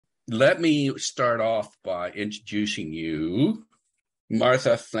let me start off by introducing you,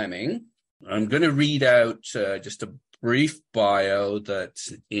 Martha Fleming. I'm going to read out just a brief bio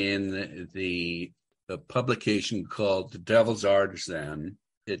that's in the publication called The Devil's Artisan.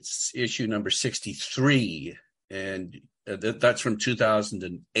 It's issue number 63, and that's from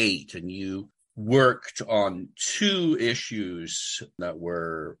 2008. And you worked on 2 issues that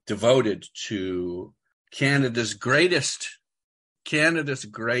were devoted to Canada's greatest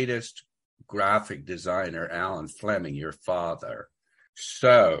graphic designer, Allan Fleming, your father.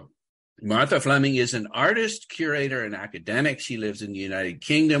 So, Martha Fleming is an artist, curator, and academic. She lives in the United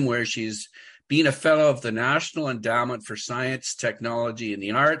Kingdom, where she's been a fellow of the National Endowment for Science, Technology, and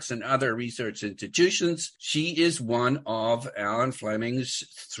the Arts and other research institutions. She is one of Allan Fleming's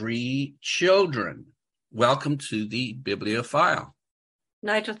 3 children. Welcome to the Bibliophile.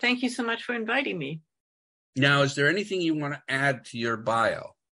 Nigel, thank you so much for inviting me. Now, is there anything you want to add to your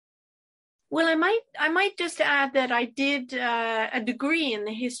bio? Well, I might just add that I did a degree in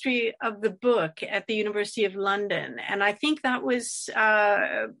the history of the book at the University of London. And I think that was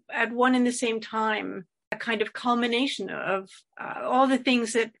at one and the same time, a kind of culmination of all the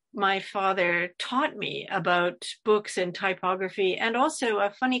things that my father taught me about books and typography, and also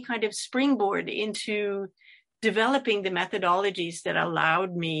a funny kind of springboard into developing the methodologies that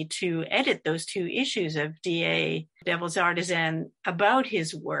allowed me to edit those 2 issues of DA, Devil's Artisan, about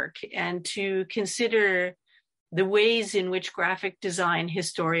his work, and to consider the ways in which graphic design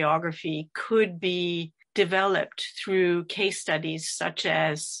historiography could be developed through case studies such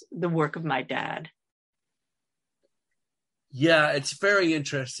as the work of my dad. Yeah, it's very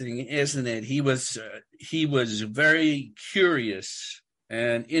interesting, isn't it? He was very curious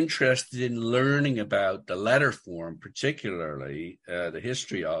and interested in learning about the letter form, particularly the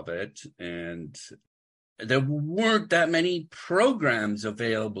history of it. And there weren't that many programs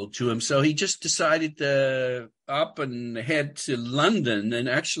available to him. So he just decided to up and head to London and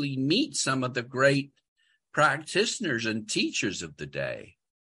actually meet some of the great practitioners and teachers of the day.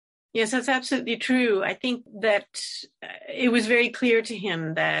 Yes, that's absolutely true. I think that it was very clear to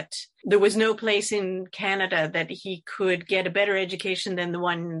him that there was no place in Canada that he could get a better education than the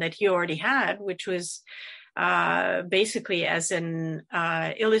one that he already had, which was basically as an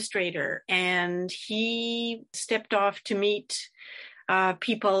illustrator. And he stepped off to meet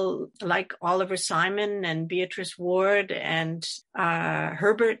people like Oliver Simon and Beatrice Warde and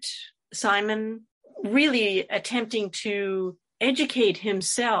Herbert Simon, really attempting to educate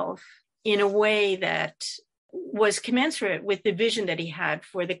himself in a way that was commensurate with the vision that he had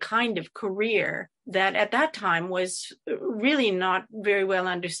for the kind of career that at that time was really not very well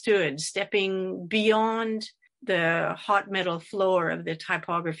understood, stepping beyond the hot metal floor of the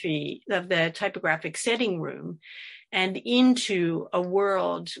typographic setting room and into a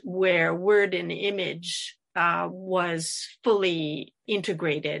world where word and image was fully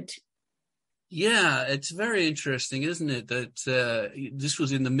integrated. Yeah, it's very interesting, isn't it, that this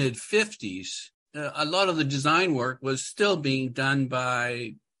was in the mid-50s. A lot of the design work was still being done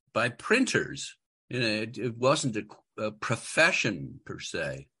by printers. It wasn't a profession per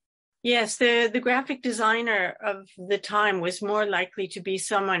se. Yes, the graphic designer of the time was more likely to be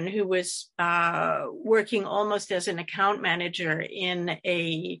someone who was working almost as an account manager in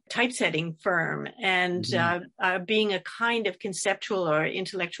a typesetting firm and being a kind of conceptual or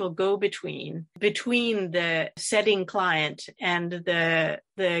intellectual go-between between the setting client and the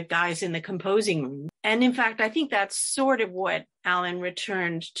guys in the composing room. And in fact, I think that's sort of what Allan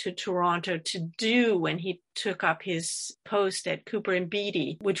returned to Toronto to do when he took up his post at Cooper and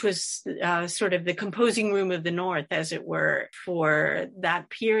Beatty, which was sort of the composing room of the North, as it were, for that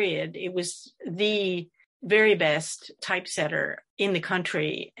period. It was the very best typesetter in the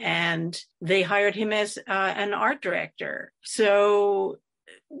country, and they hired him as an art director. So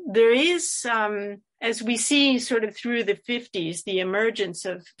there is, as we see sort of through the 50s, the emergence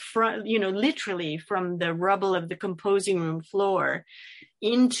of, literally from the rubble of the composing room floor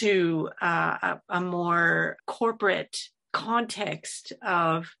into a more corporate context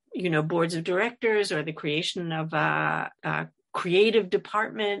of, boards of directors or the creation of a creative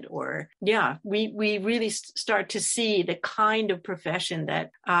department, or we really start to see the kind of profession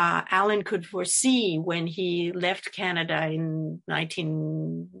that Allan could foresee when he left Canada in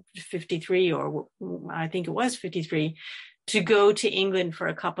 1953, or I think it was 53, to go to England for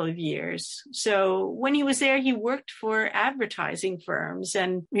a couple of years. So when he was there, he worked for advertising firms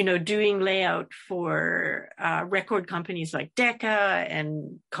and, doing layout for record companies like Decca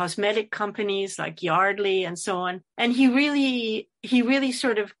and cosmetic companies like Yardley and so on. And he really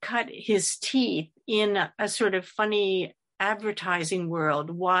sort of cut his teeth in a sort of funny advertising world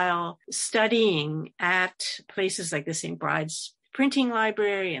while studying at places like the St. Bride's Printing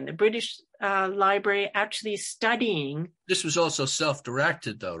Library and the British Library, actually studying. This was also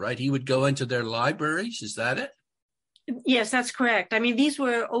self-directed, though, right? He would go into their libraries. Is that it? Yes, that's correct. I mean, these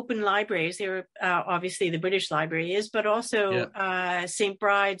were open libraries. They were obviously the British Library is, but also St.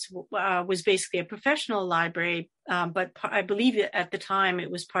 Bride's was basically a professional library. But I believe at the time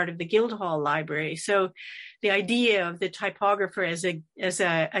it was part of the Guildhall Library. So the idea of the typographer as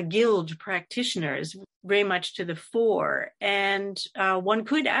a guild practitioner is very much to the fore. And one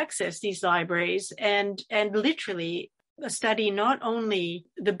could access these libraries and literally study not only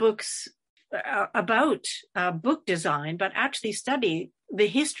the books about book design, but actually study the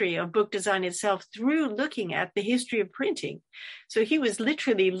history of book design itself through looking at the history of printing. So he was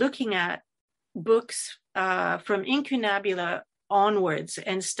literally looking at books from incunabula onwards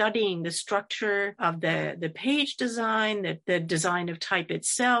and studying the structure of the page design, the design of type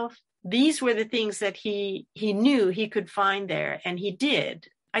itself. These were the things that he knew he could find there, and he did.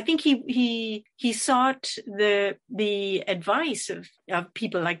 I think he sought the advice of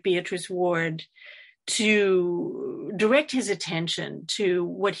people like Beatrice Warde to direct his attention to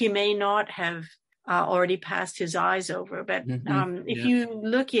what he may not have already passed his eyes over. But if you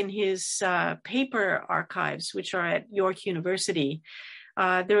look in his paper archives, which are at York University,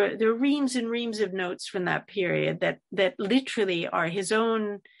 there are reams and reams of notes from that period that literally are his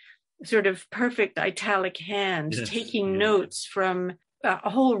own sort of perfect italic hand, taking notes from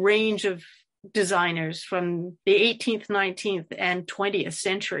a whole range of designers from the 18th, 19th, and 20th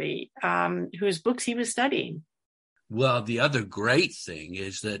century, whose books he was studying. Well, the other great thing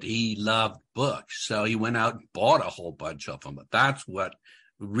is that he loved books, so he went out and bought a whole bunch of them. That's what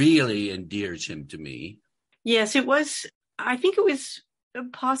really endears him to me. Yes, it was. I think it was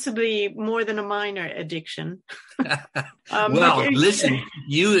possibly more than a minor addiction. Well, listen,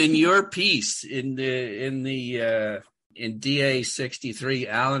 you in your piece in DA 63,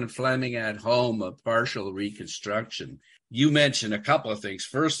 Allan Fleming at Home, A Partial Reconstruction, you mentioned a couple of things.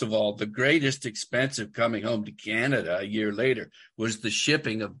 First of all, the greatest expense of coming home to Canada a year later was the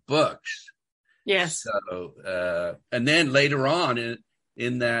shipping of books. Yes. So, and then later on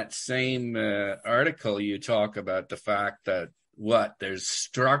in that same article, you talk about the fact that there's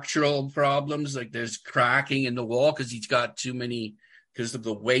structural problems, like there's cracking in the wall because he's got too many, because of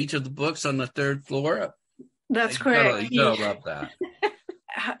the weight of the books on the third floor. That's correct. You gotta love that.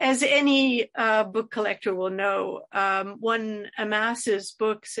 As any book collector will know, one amasses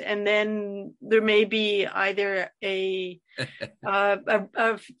books, and then there may be either a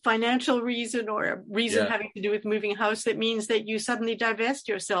financial reason or a reason having to do with moving house that means that you suddenly divest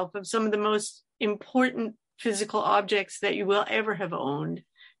yourself of some of the most important physical objects that you will ever have owned.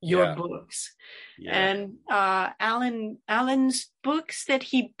 Your books. And Allan's books that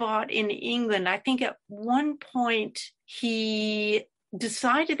he bought in England, I think at one point he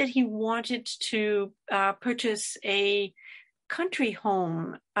decided that he wanted to purchase a country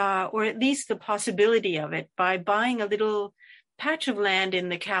home, or at least the possibility of it, by buying a little patch of land in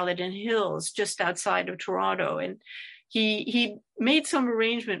the Caledon Hills just outside of Toronto. And he made some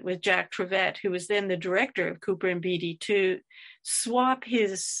arrangement with Jack Trevett, who was then the director of Cooper and Beatty, to swap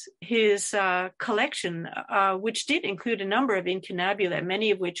his collection, which did include a number of incunabula,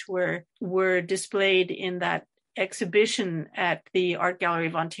 many of which were displayed in that exhibition at the Art Gallery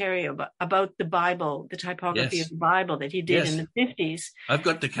of Ontario about the Bible, the typography of the Bible that he did in the 50s. I've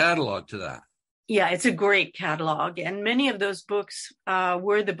got the catalog to that. Yeah, it's a great catalog, and many of those books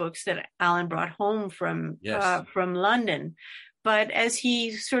were the books that Allan brought home from London. But as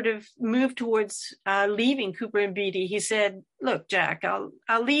he sort of moved towards leaving Cooper and Beatty, he said, "Look, Jack, I'll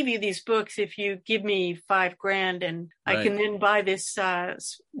leave you these books if you give me $5,000, and I can then buy this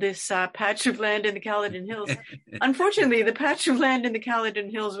patch of land in the Caledon Hills." Unfortunately, the patch of land in the Caledon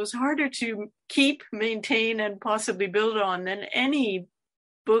Hills was harder to keep, maintain, and possibly build on than any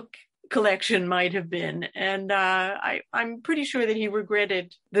book collection might have been, and I'm pretty sure that he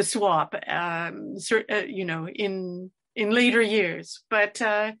regretted the swap, in later years. But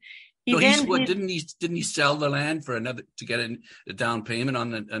didn't he sell the land for to get a down payment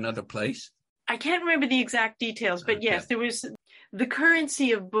on another place? I can't remember the exact details, but yes, there was the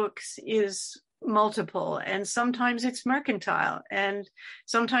currency of books is multiple, and sometimes it's mercantile, and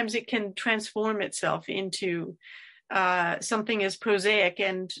sometimes it can transform itself into something as prosaic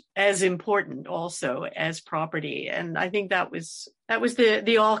and as important also as property. And I think that was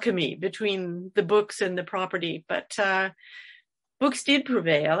the alchemy between the books and the property. But books did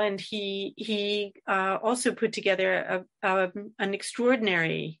prevail, and he also put together an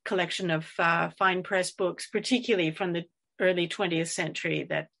extraordinary collection of fine press books, particularly from the early 20th century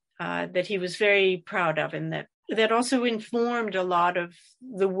that he was very proud of, and that also informed a lot of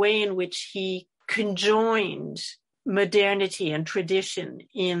the way in which he conjoined modernity and tradition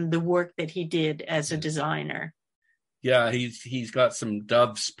in the work that he did as a designer. Yeah, he's got some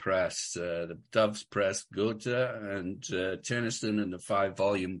Dove's Press, the Dove's Press Goethe and Tennyson and the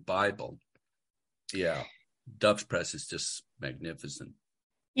 5-volume Bible. Yeah, Dove's Press is just magnificent.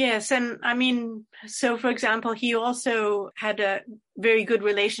 Yes, and I mean, so for example, he also had a very good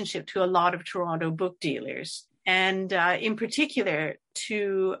relationship to a lot of Toronto book dealers, and in particular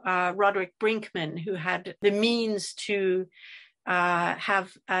to Roderick Brinkman, who had the means to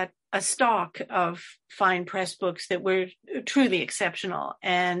have a stock of fine press books that were truly exceptional.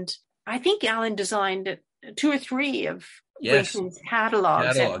 And I think Allan designed 2 or 3 of Brinkman's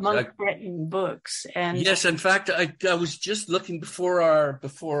catalogs at Monk Breton Books. And yes, in fact, I was just looking before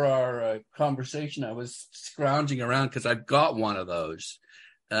our conversation. I was scrounging around because I've got one of those,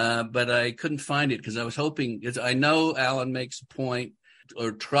 but I couldn't find it because I was hoping. Because I know Allan makes a point,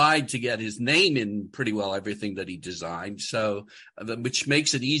 or tried to get his name in pretty well everything that he designed, so which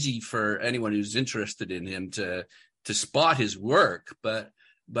makes it easy for anyone who's interested in him to spot his work. But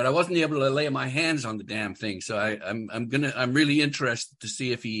I wasn't able to lay my hands on the damn thing, so I'm really interested to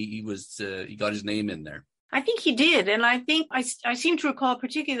see if he got his name in there. I think he did, and I think I seem to recall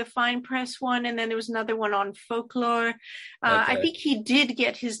particularly the fine press one, and then there was another one on folklore. Okay. I think he did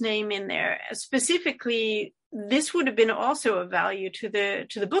get his name in there. Specifically, this would have been also of value to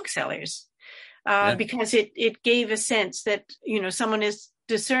the booksellers, because it gave a sense that, you know, someone is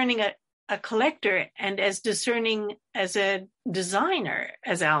discerning a collector and as discerning as a designer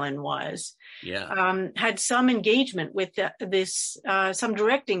as Allan was, had some engagement with some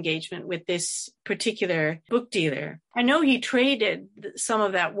direct engagement with this particular book dealer. I know he traded some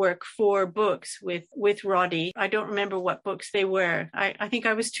of that work for books with Roddy. I don't remember what books they were. I think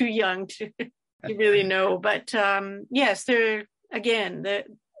I was too young to really know, but yes, they're, again, the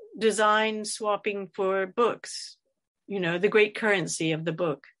design swapping for books, you know, the great currency of the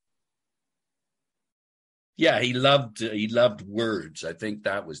book. Yeah, he loved words. I think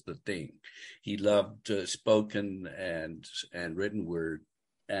that was the thing. He loved spoken and written word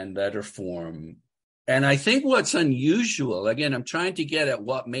and letter form. And I think what's unusual, again, I'm trying to get at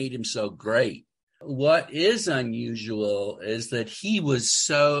what made him so great. What is unusual is that he was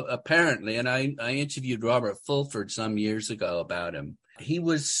so apparently, and I interviewed Robert Fulford some years ago about him. He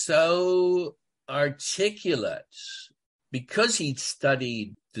was so articulate because he'd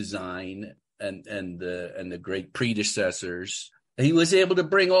studied design and the great predecessors. He was able to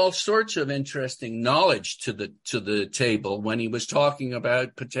bring all sorts of interesting knowledge to the table when he was talking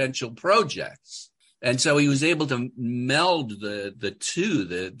about potential projects. And so he was able to meld the two,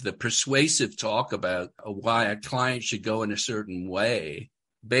 the persuasive talk about why a client should go in a certain way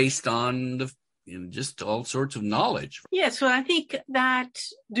based on just all sorts of knowledge. Yes, well, I think that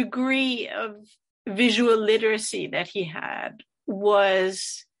degree of visual literacy that he had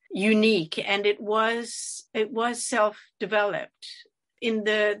was unique, and it was self-developed. In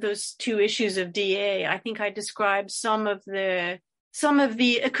those 2 issues of DA, I think I described some of the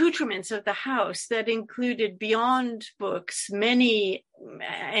accoutrements of the house that included, beyond books, many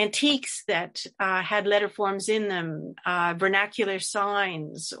antiques that had letter forms in them, vernacular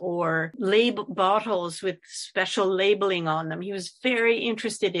signs, or bottles with special labeling on them. He was very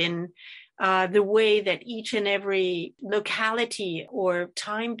interested in the way that each and every locality or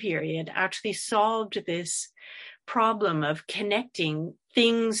time period actually solved this problem of connecting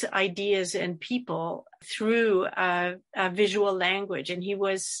things, ideas, and people through a visual language. And he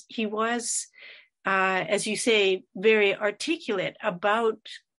was, as you say, very articulate about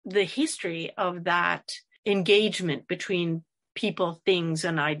the history of that engagement between people, things,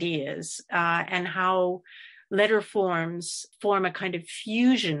 and ideas, and how letter forms form a kind of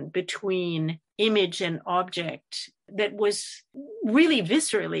fusion between image and object that was really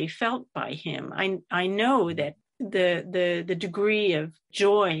viscerally felt by him. I know that the degree of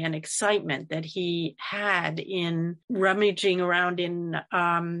joy and excitement that he had in rummaging around in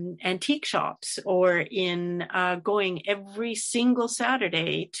antique shops, or in going every single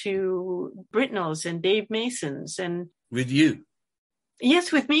Saturday to Britnell's and Dave Mason's. And with you.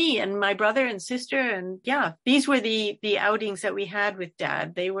 Yes, with me and my brother and sister. And yeah, these were the outings that we had with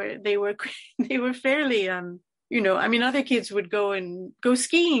Dad. They were fairly, other kids would go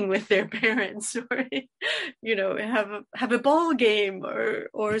skiing with their parents, or, have a ball game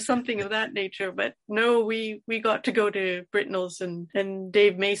or something of that nature. But no, we got to go to Britnell's and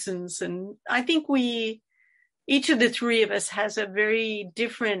Dave Mason's. And I think each of the three of us has a very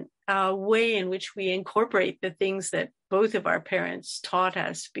different way in which we incorporate the things that both of our parents taught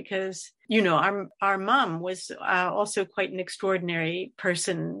us, because, our mom was also quite an extraordinary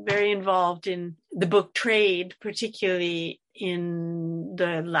person, very involved in the book trade, particularly in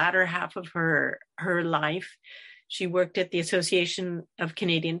the latter half of her life. She worked at the Association of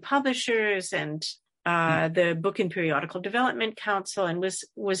Canadian Publishers and the Book and Periodical Development Council, and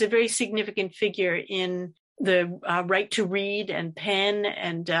was a very significant figure in the right to read and pen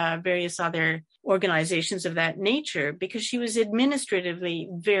and various other organizations of that nature, because she was administratively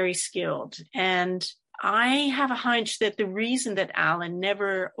very skilled. And I have a hunch that the reason that Allan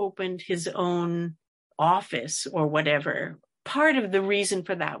never opened his own office or whatever, part of the reason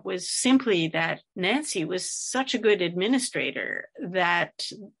for that was simply that Nancy was such a good administrator that,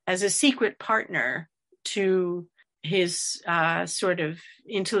 as a secret partner to his sort of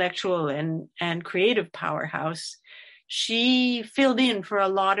intellectual and creative powerhouse, she filled in for a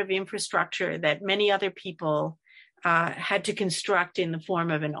lot of infrastructure that many other people had to construct in the form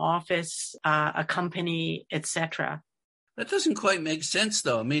of an office, a company, etc. That doesn't quite make sense,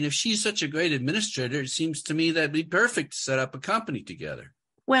 though. I mean, if she's such a great administrator, it seems to me that'd be perfect to set up a company together.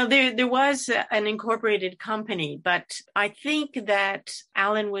 Well, there was an incorporated company, but I think that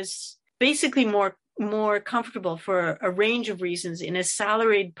Allan was basically more comfortable for a range of reasons in a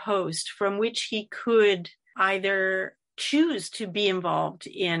salaried post from which he could either choose to be involved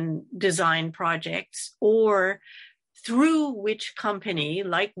in design projects, or through which company,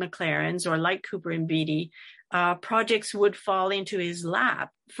 like MacLaren's or like Cooper and Beatty, projects would fall into his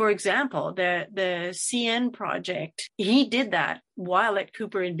lap. For example, the CN project, he did that while at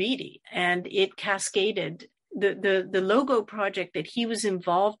Cooper and Beatty, and it cascaded. The logo project that he was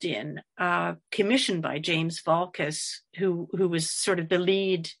involved in, commissioned by James Valkes, who was sort of the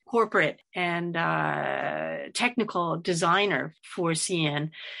lead corporate and technical designer for CN.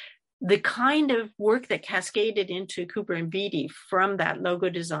 The kind of work that cascaded into Cooper and Beatty from that logo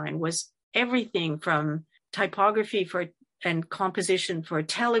design was everything from typography and composition for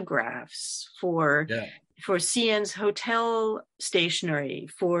telegraphs, for CN's hotel stationery,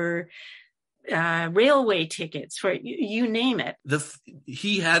 for railway tickets, for you name it.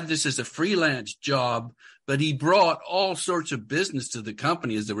 He had this as a freelance job, but he brought all sorts of business to the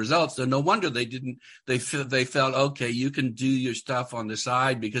company as a result. So no wonder they felt, okay, you can do your stuff on the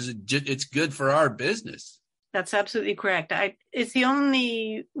side because it's good for our business. That's absolutely correct. It's the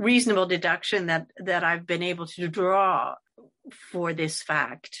only reasonable deduction that I've been able to draw for this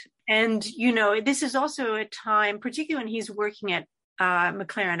fact. And, this is also a time, particularly when he's working at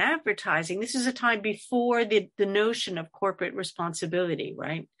MacLaren Advertising, this is a time before the notion of corporate responsibility,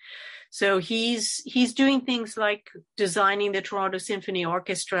 right? So he's doing things like designing the Toronto Symphony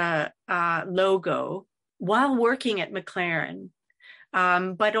Orchestra logo while working at MacLaren,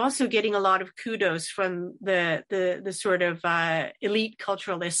 but also getting a lot of kudos from the sort of elite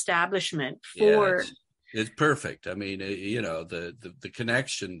cultural establishment for. Yeah, it's perfect. I mean, the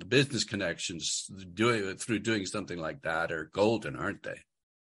connection, the business connections through doing something like that are golden, aren't they?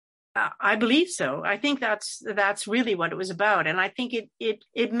 I believe so. I think that's really what it was about. And I think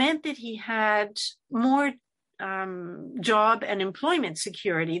it meant that he had more job and employment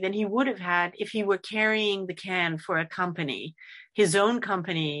security than he would have had if he were carrying the can for a company, his own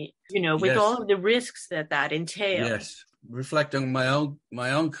company, with all of the risks that entailed. Yes. Reflecting on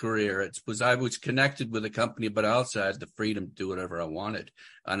my own career, I was connected with a company, but I also had the freedom to do whatever I wanted.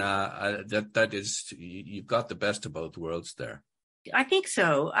 And that is, you've got the best of both worlds there. I think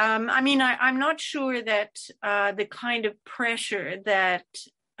so. I'm not sure that the kind of pressure that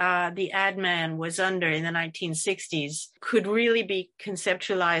the ad man was under in the 1960s could really be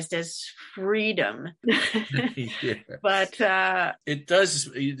conceptualized as freedom. Yeah. But it does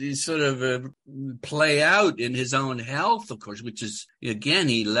sort of play out in his own health, of course, which is, again,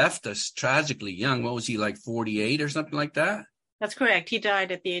 he left us tragically young. What was he, like 48 or something like that? That's correct. He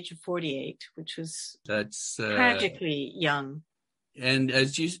died at the age of 48, which was tragically young. And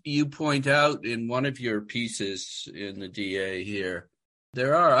as you point out in one of your pieces in the DA here,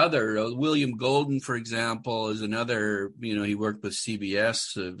 there are other, William Golden, for example, is another, he worked with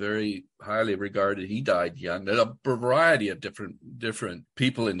CBS, very highly regarded. He died young. There's a variety of different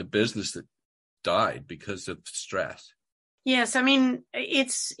people in the business that died because of stress. Yes,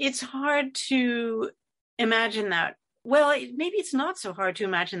 it's hard to imagine that Well, maybe it's not so hard to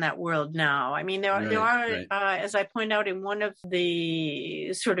imagine that world now. I mean, there are, as I point out in one of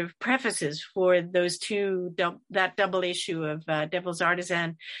the sort of prefaces for those that double issue of Devil's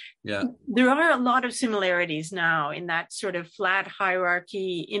Artisan, there are a lot of similarities now in that sort of flat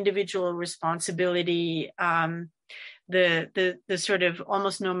hierarchy, individual responsibility, the sort of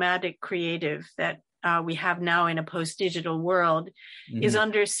almost nomadic creative that we have now in a post-digital world is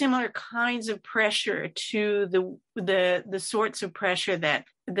under similar kinds of pressure to the sorts of pressure that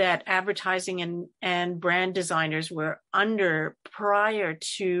advertising and brand designers were under prior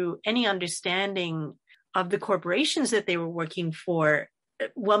to any understanding of the corporations that they were working for.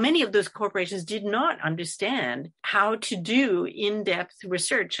 Well, many of those corporations did not understand how to do in-depth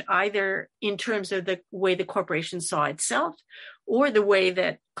research, either in terms of the way the corporation saw itself or the way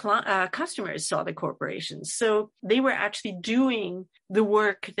that customers saw the corporations. So they were actually doing the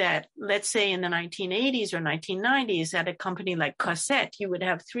work that, let's say in the 1980s or 1990s at a company like Cossette, you would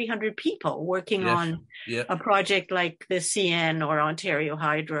have 300 people working on a project like the CN or Ontario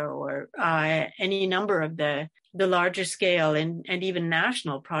Hydro or any number of the larger scale and even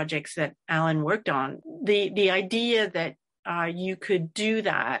national projects that Allan worked on. The idea that you could do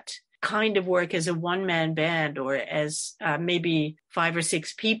that kind of work as a one-man band or as maybe 5 or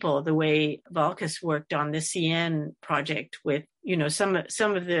 6 people, the way Valkis worked on the CN project with, some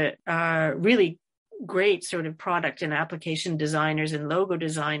of the really great sort of product and application designers and logo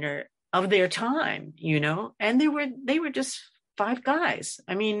designer of their time, and they were just 5 guys.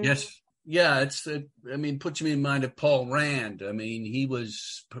 I mean, yes. Yeah, puts me in mind of Paul Rand. I mean, he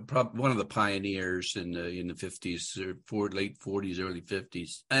was one of the pioneers in the 50s, or late 40s, early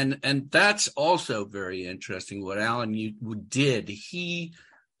 50s. And that's also very interesting what Allan did. He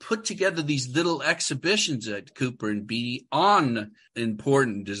put together these little exhibitions at Cooper and Beatty on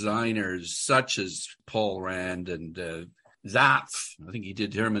important designers such as Paul Rand and Zapf. I think he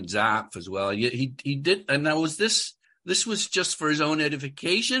did Herman Zapf as well. He did, and that was this. This was just for his own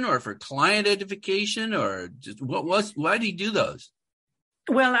edification or for client edification, or just why did he do those?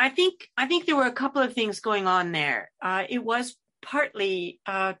 Well, I think there were a couple of things going on there. It was partly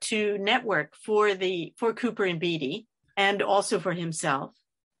to network for Cooper and Beatty and also for himself.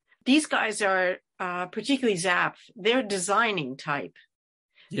 These guys are, particularly Zapf, they're designing type.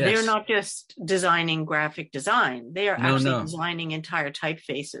 Yes. They're not just designing graphic design. They are designing entire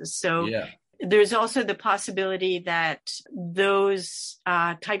typefaces. So there's also the possibility that those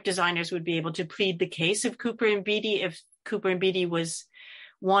type designers would be able to plead the case of Cooper and Beatty if Cooper and Beatty was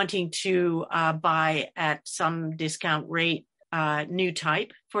wanting to buy at some discount rate new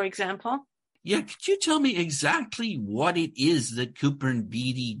type, for example. Yeah, could you tell me exactly what it is that Cooper and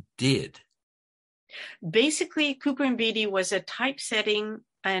Beatty did? Basically, Cooper and Beatty was a typesetting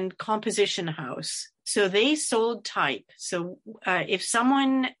and composition house. So they sold type. So if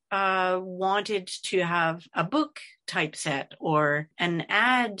someone wanted to have a book typeset or an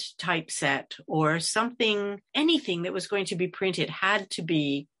ad typeset or something, anything that was going to be printed had to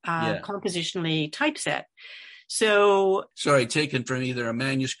be compositionally typeset. So, sorry, taken from either a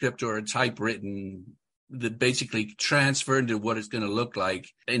manuscript or a typewritten that basically transferred into what it's going to look like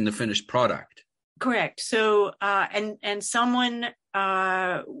in the finished product. Correct. So, and someone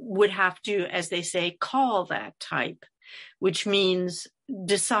would have to, as they say, call that type, which means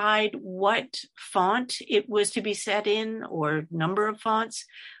decide what font it was to be set in or number of fonts,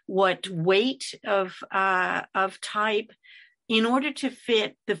 what weight of type, in order to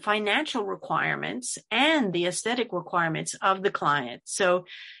fit the financial requirements and the aesthetic requirements of the client. So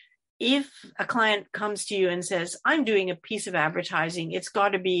if a client comes to you and says, I'm doing a piece of advertising, it's got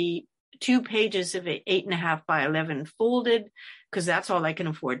to be 2 pages of 8.5 by 11 folded, because that's all I can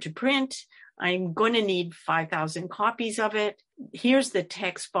afford to print. I'm going to need 5,000 copies of it. Here's the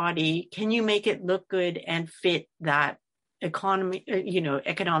text body. Can you make it look good and fit that economical,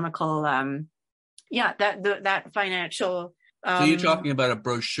 that financial. So you're talking about a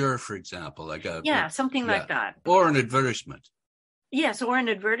brochure, for example, like something like that, or an advertisement. Yes, or an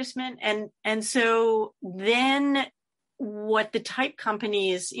advertisement, and so then what the type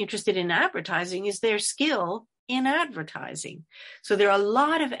company is interested in advertising is their skill in advertising. So there are a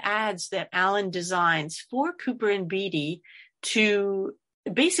lot of ads that Allan designs for Cooper and Beatty to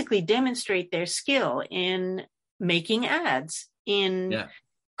basically demonstrate their skill in making ads, in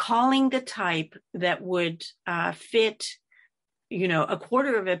calling the type that would fit, a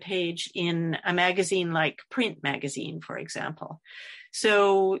quarter of a page in a magazine like Print Magazine, for example.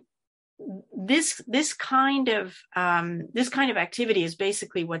 So this kind of activity is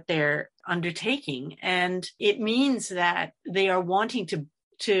basically what they're undertaking, and it means that they are wanting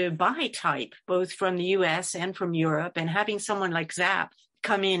to buy type, both from the US and from Europe, and having someone like Zapp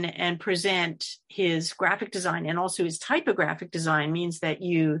come in and present his graphic design and also his typographic design means that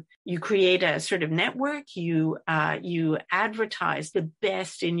you create a sort of network, you advertise the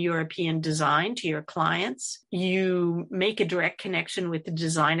best in European design to your clients, you make a direct connection with the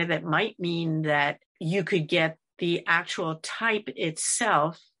designer that might mean that you could get the actual type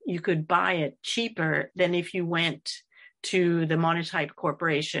itself, you could buy it cheaper than if you went to the Monotype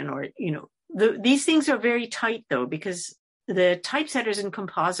Corporation or, these things are very tight though, because the typesetters and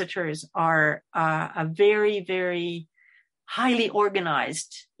compositors are a very, very highly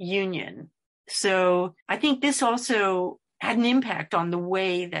organized union. So I think this also had an impact on the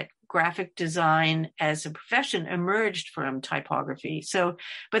way that graphic design as a profession emerged from typography. So,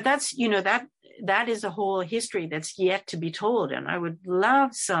 but that's, that is a whole history that's yet to be told. And I would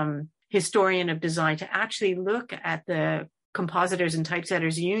love some historian of design to actually look at the compositors and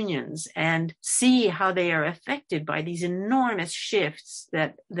typesetters unions and see how they are affected by these enormous shifts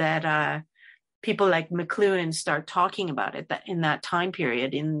that people like Maclean start talking about it in that time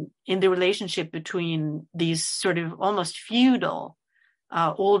period in the relationship between these sort of almost feudal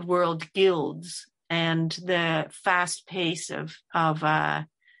old world guilds and the fast pace of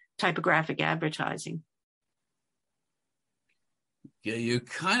typographic advertising. Yeah, you're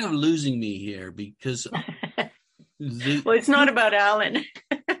kind of losing me here because well, it's not about Allan.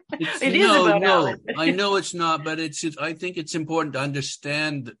 It is about Allan. I know it's not, but I think it's important to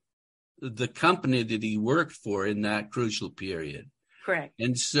understand the company that he worked for in that crucial period. Correct.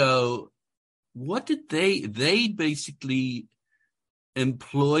 And so what did they basically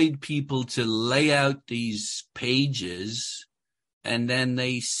employed people to lay out these pages, and then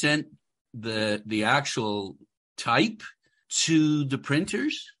they sent the actual type to the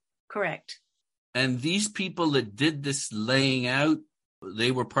printers? Correct. And these people that did this laying out, they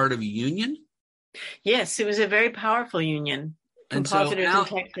were part of a union? Yes, it was a very powerful union, compositors and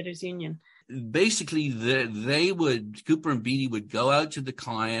typesetters union. Basically, Cooper and Beatty would go out to the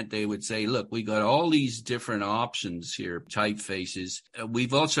client. They would say, look, we got all these different options here, typefaces.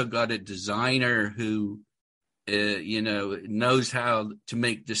 We've also got a designer who, knows how to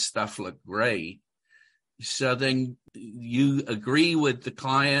make this stuff look great. So then you agree with the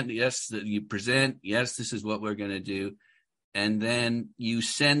client, yes, that you present, yes, this is what we're going to do. And then you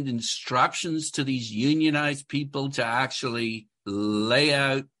send instructions to these unionized people to actually lay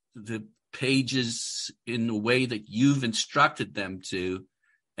out the pages in the way that you've instructed them to.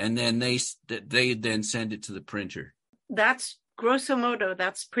 And then they then send it to the printer. That's grosso modo.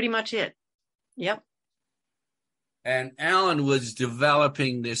 That's pretty much it. Yep. And Allan was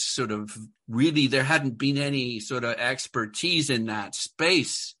developing this sort of, really, there hadn't been any sort of expertise in that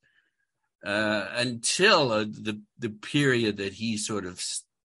space until the period that he sort of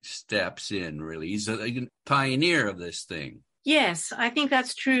steps in, really. He's a pioneer of this thing. Yes, I think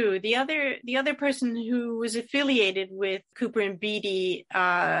that's true. The other person who was affiliated with Cooper and Beatty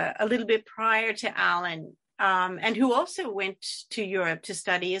a little bit prior to Allan, and who also went to Europe to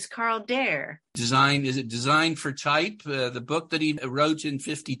study, is Carl Dare. Is it Design for Type, the book that he wrote in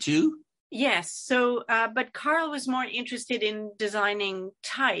 1952? Yes. So, but Carl was more interested in designing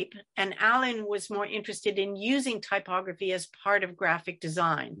type, and Allan was more interested in using typography as part of graphic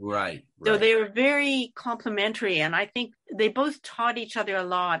design. Right. So they were very complementary, and I think they both taught each other a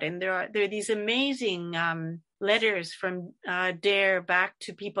lot. And there are these amazing letters from Dare back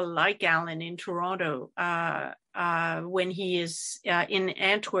to people like Allan in Toronto when he is in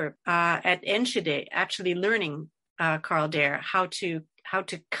Antwerp at Enschede, actually learning Carl Dare how to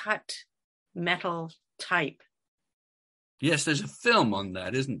cut metal type. Yes, there's a film on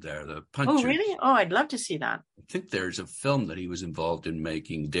that, isn't there? The Puncher. Oh, really? Oh, I'd love to see that. I think there's a film that he was involved in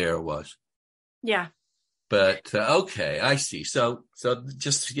making, Dare was. Yeah. But, okay, I see. So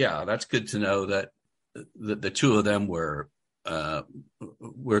just, yeah, that's good to know that the two of them were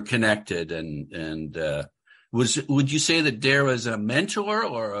connected and would you say that Dare was a mentor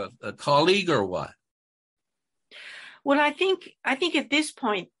or a colleague or what? Well, I think at this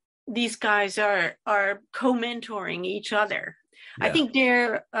point, these guys are co-mentoring each other. Yeah. I think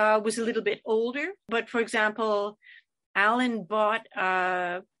Dare was a little bit older, but for example, Allan bought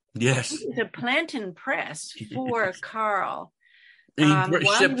a Plantin press for Carl. He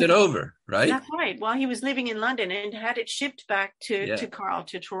shipped it over, right? That's right. While he was living in London, and had it shipped back to Carl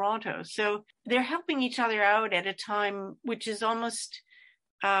to Toronto. So they're helping each other out at a time which is almost,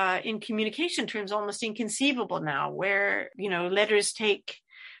 in communication terms, almost inconceivable now, where, letters take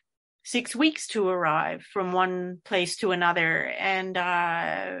 6 weeks to arrive from one place to another. And,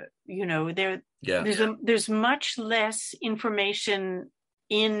 there's much less information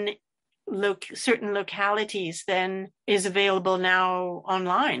in certain localities than is available now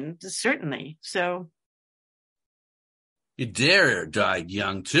online, certainly. So. Adair died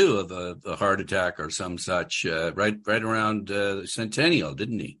young too of a heart attack or some such, right around Centennial,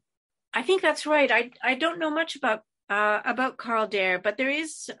 didn't he? I think that's right. I don't know much about Carl Dare, but there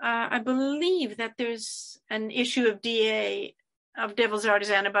is, I believe that there's an issue of DA of Devil's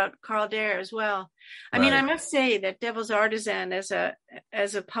Artisan about Carl Dare as well. I mean, I must say that Devil's Artisan as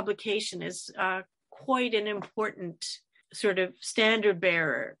a publication is quite an important sort of standard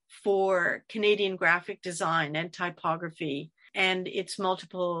bearer for Canadian graphic design and typography and its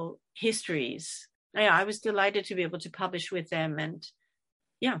multiple histories. Yeah, I was delighted to be able to publish with them, and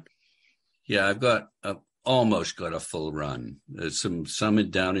yeah. Yeah, I've almost got a full run. There's some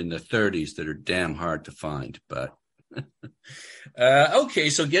down in the 30s that are damn hard to find, but okay.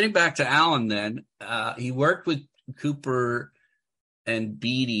 So getting back to Allan, then he worked with Cooper and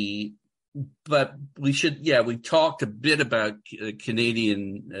Beatty, but we talked a bit about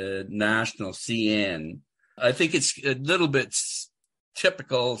Canadian National CN. I think it's a little bit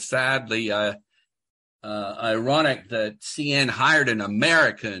typical, sadly, ironic that CN hired an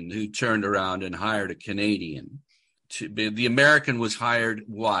American who turned around and hired a Canadian. The American was hired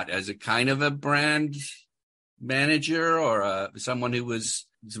as a kind of a brand manager or someone who was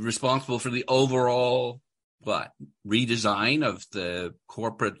responsible for the overall redesign of the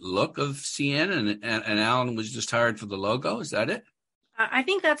corporate look of CN, and Allan was just hired for the logo. Is that it? I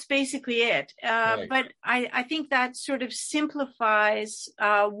think that's basically it. Right. But I think that sort of simplifies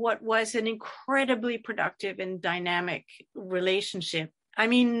what was an incredibly productive and dynamic relationship. I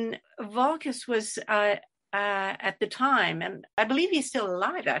mean, Volkus was at the time, and I believe he's still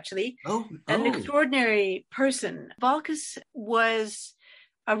alive, actually, an extraordinary person. Volkus was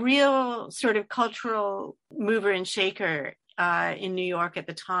a real sort of cultural mover and shaker in New York at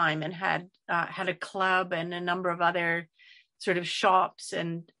the time, and had a club and a number of other sort of shops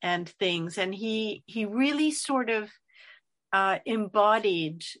and things. And he really sort of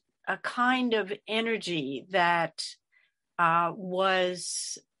embodied a kind of energy that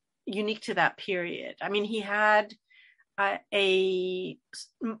was unique to that period. I mean, he had a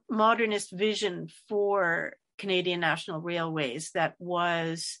modernist vision for Canadian National Railways that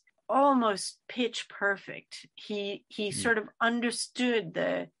was almost pitch perfect. He sort of understood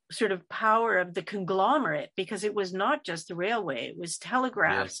the sort of power of the conglomerate, because it was not just the railway, it was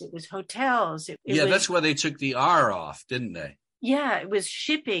telegraphs, it was hotels. That's why they took the R off, didn't they? Yeah, it was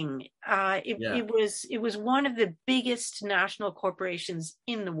shipping. It was one of the biggest national corporations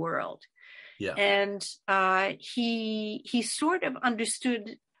in the world. Yeah. And he sort of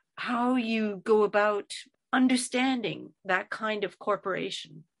understood how you go about understanding that kind of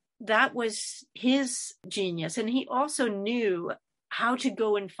corporation. That was his genius. And he also knew how to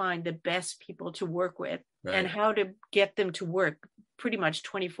go and find the best people to work with, and how to get them to work pretty much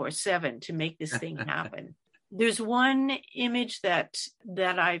 24/7 to make this thing happen. There's one image that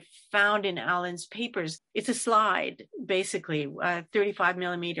I found in Allan's papers. It's a slide, basically, a 35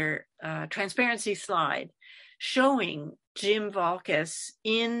 millimeter transparency slide, showing Jim Volkus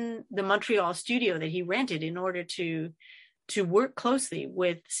in the Montreal studio that he rented in order to work closely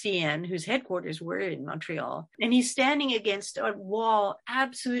with CN, whose headquarters were in Montreal. And he's standing against a wall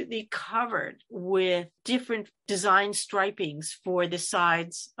absolutely covered with different design stripings for the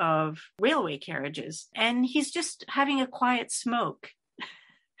sides of railway carriages. And he's just having a quiet smoke.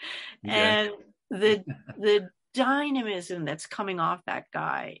 And the dynamism that's coming off that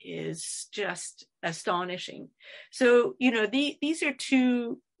guy is just astonishing. So, these are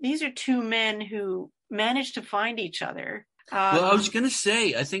two men who managed to find each other. Well, I was going to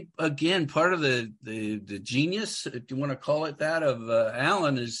say, I think, again, part of the genius, if you want to call it that, of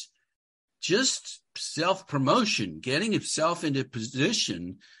Allan is just self-promotion, getting himself into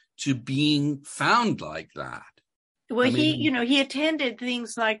position to being found like that. Well, he attended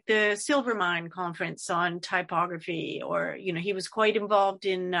things like the Silvermine Conference on typography, or, he was quite involved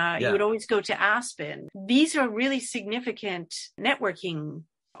in, he would always go to Aspen. These are really significant networking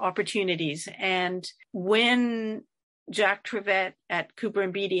opportunities. And when Jack Trevette at Cooper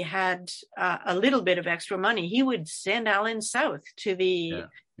and Beatty had a little bit of extra money, he would send Allan south to the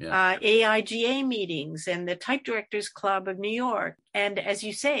AIGA meetings and the Type Directors Club of New York. And as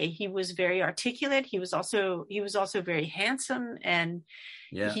you say, he was very articulate. He was also very handsome, and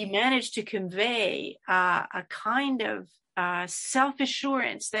he managed to convey a kind of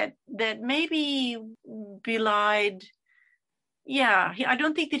self-assurance that maybe belied. I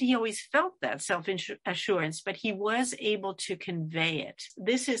don't think that he always felt that self-assurance, but he was able to convey it.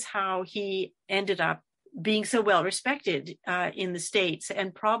 This is how he ended up being so well respected in the States,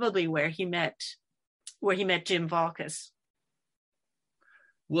 and probably where he met Jim Valkus.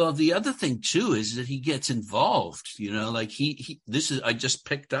 Well, the other thing too is that he gets involved, like I just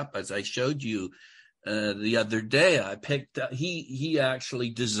picked up, as I showed you the other day, I picked up, he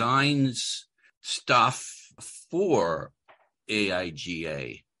actually designs stuff for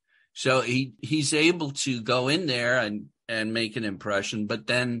AIGA. So he's able to go in there and make an impression, but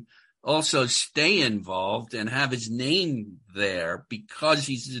then also stay involved and have his name there because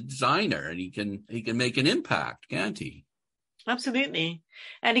he's a designer, and he can make an impact, can't he? Absolutely.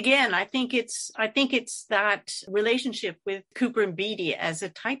 And again, I think it's that relationship with Cooper and Beatty as a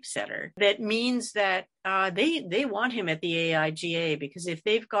typesetter that means that they want him at the AIGA, because if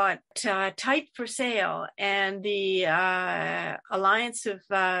they've got type for sale, and the Alliance of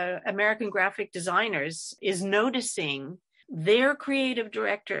American Graphic Designers is noticing their creative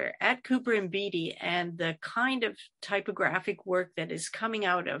director at Cooper and Beatty and the kind of typographic work that is coming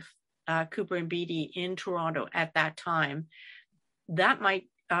out of Cooper and Beatty in Toronto at that time, that might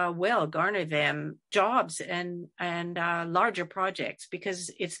well garner them jobs and larger projects,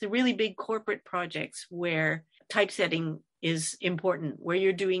 because it's the really big corporate projects where typesetting is important, where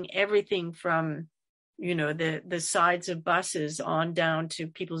you're doing everything from the sides of buses on down to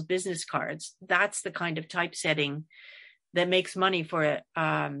people's business cards. That's the kind of typesetting that makes money for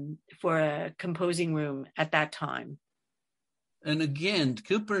a composing room at that time. And again,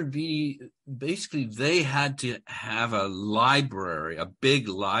 Cooper and Beatty, basically, they had to have a big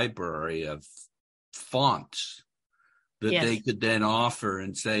library of fonts that they could then offer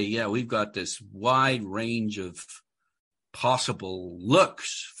and say, yeah, we've got this wide range of possible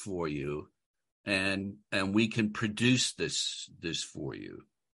looks for you, and we can produce this for you.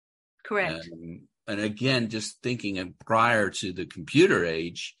 Correct. And again, just thinking prior to the computer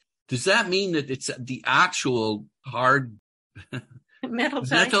age, does that mean that it's the actual hard metal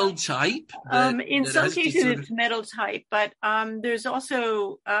type? In some cases it's metal type, but there's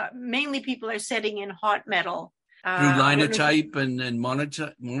also mainly people are setting in hot metal through linotype and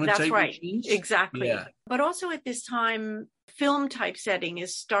monotype. That's right, machines? Exactly. Yeah. But also at this time, film typesetting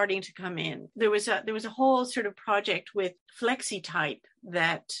is starting to come in. There was a whole sort of project with FlexiType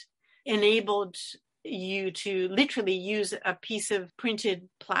that enabled you to literally use a piece of printed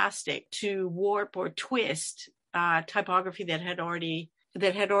plastic to warp or twist typography that had already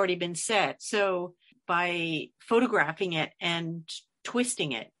been set. So by photographing it and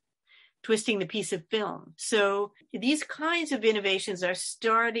twisting the piece of film. So these kinds of innovations are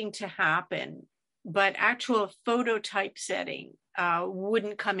starting to happen, but actual photo typesetting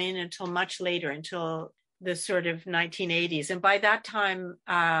wouldn't come in until much later, until the sort of 1980s. And by that time,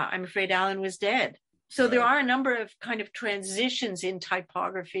 I'm afraid Allan was dead. So there are a number of kind of transitions in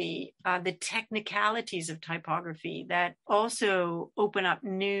typography, the technicalities of typography that also open up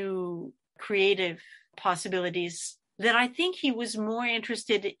new creative possibilities that I think he was more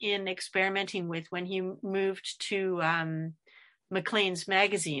interested in experimenting with when he moved to Maclean's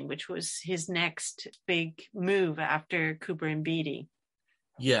magazine, which was his next big move after Cooper and Beatty.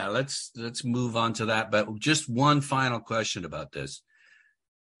 Yeah, let's move on to that. But just one final question about this.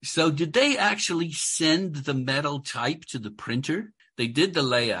 So did they actually send the metal type to the printer? They did the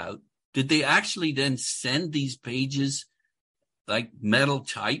layout. Did they actually then send these pages like metal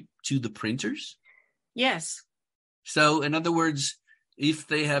type to the printers? Yes. So in other words, if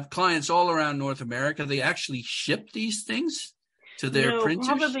they have clients all around North America, they actually ship these things to their printers?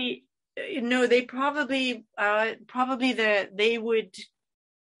 They would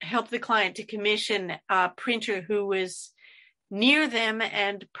help the client to commission a printer who was near them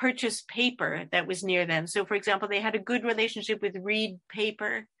and purchase paper that was near them. So, for example, they had a good relationship with Reed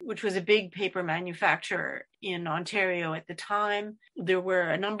Paper, which was a big paper manufacturer in Ontario at the time. There were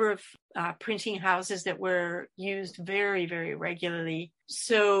a number of printing houses that were used very, very regularly.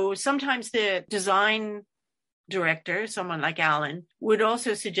 So sometimes the design director, someone like Allan, would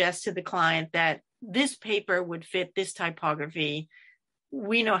also suggest to the client that this paper would fit this typography.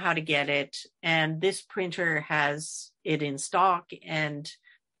 We know how to get it, and this printer has it in stock, and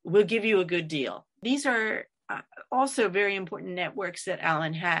we'll give you a good deal. These are also very important networks that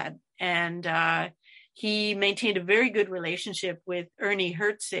Allan had, and he maintained a very good relationship with Ernie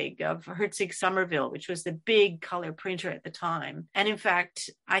Herzig of Herzig Somerville, which was the big color printer at the time. And in fact,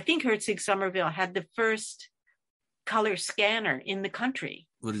 I think Herzig Somerville had the first color scanner in the country.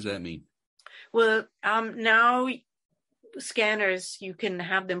 What does that mean? Well, now scanners, you can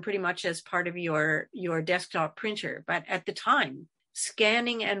have them pretty much as part of your desktop printer. But at the time,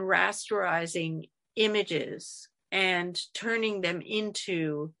 scanning and rasterizing images and turning them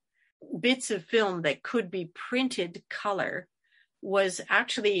into bits of film that could be printed color was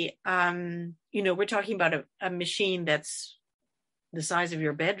actually, we're talking about a machine that's the size of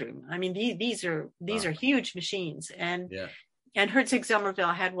your bedroom. I mean, these are huge machines, and Herzig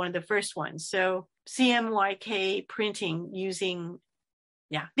Somerville had one of the first ones. So CMYK printing using,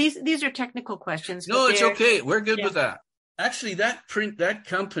 these are technical questions. No, it's okay. We're good with that. Actually, that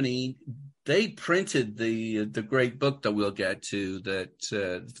company, they printed the great book that we'll get to, that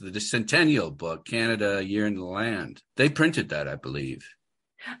the centennial book, Canada, A Year in the Land. They printed that, I believe.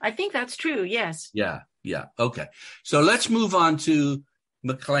 I think that's true. Yes. Yeah. Okay. So let's move on to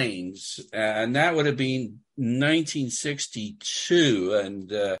Maclean's, and that would have been 1962.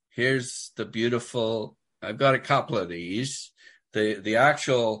 And here's the beautiful. I've got a couple of these. The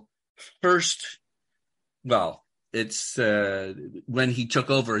actual first. Well, it's when he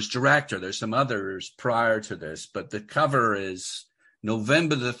took over as director. There's some others prior to this, but the cover is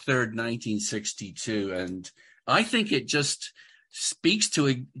November the 3rd, 1962, and I think it just speaks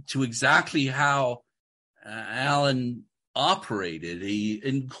to exactly how Allan operated. He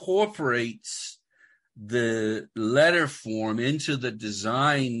incorporates the letter form into the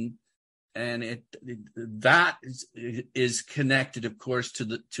design, and that is connected, of course, to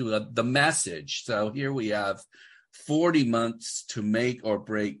the message. So here we have 40 months to make or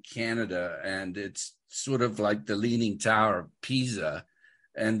break Canada, and it's sort of like the Leaning Tower of Pisa,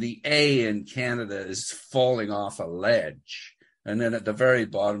 and the A in Canada is falling off a ledge. And then at the very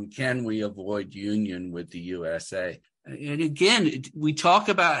bottom, can we avoid union with the USA? And again, we talk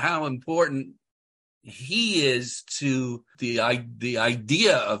about how important he is to the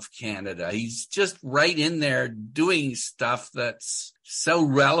idea of Canada. He's just right in there doing stuff that's so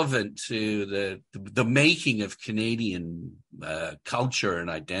relevant to the making of Canadian culture and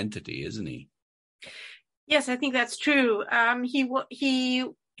identity, isn't he? Yes, I think that's true. He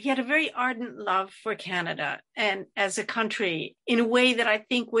had a very ardent love for Canada and as a country in a way that I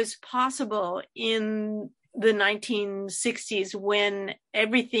think was possible in the 1960s, when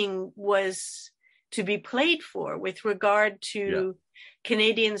everything was to be played for with regard to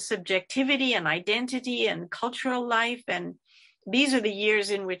Canadian subjectivity and identity and cultural life. And these are the years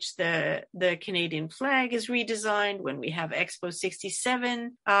in which the Canadian flag is redesigned, when we have Expo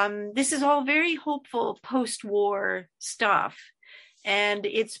 67. This is all very hopeful post-war stuff. And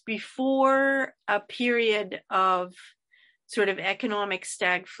it's before a period of sort of economic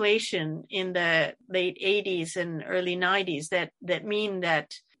stagflation in the late 80s and early 90s that mean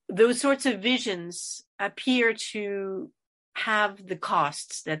that those sorts of visions appear to have the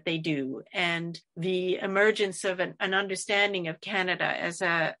costs that they do, and the emergence of an understanding of Canada as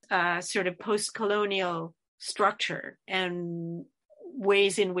a sort of post-colonial structure and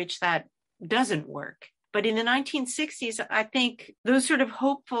ways in which that doesn't work. But in the 1960s, I think those sort of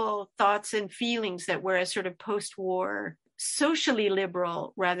hopeful thoughts and feelings that were a sort of post-war socially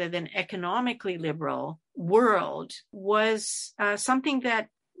liberal rather than economically liberal world was something that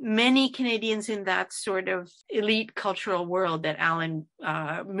many Canadians in that sort of elite cultural world that Allan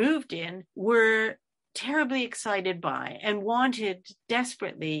moved in were terribly excited by and wanted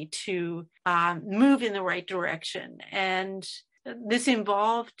desperately to move in the right direction. And this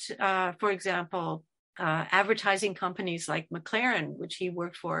involved, for example, advertising companies like MacLaren, which he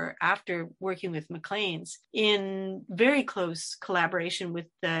worked for after working with Maclean's, in very close collaboration with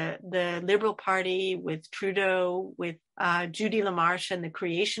the Liberal Party, with Trudeau, with Judy LaMarche, and the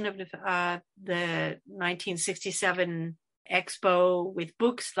creation of the 1967 Expo, with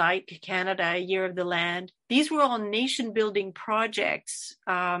books like Canada, A Year of the Land. These were all nation-building projects,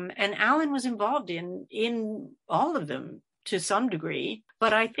 and Allan was involved in all of them to some degree.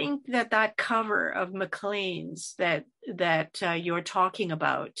 But I think that cover of Maclean's that you're talking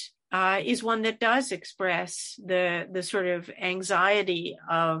about is one that does express the sort of anxiety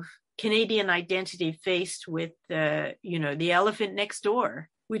of Canadian identity faced with the elephant next door,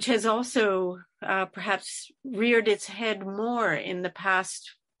 which has also perhaps reared its head more in the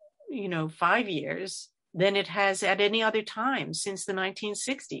past 5 years than it has at any other time since the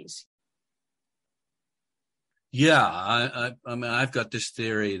 1960s. Yeah, I mean, I've got this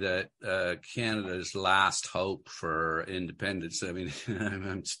theory that Canada's last hope for independence. I mean,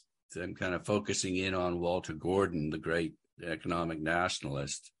 I'm kind of focusing in on Walter Gordon, the great economic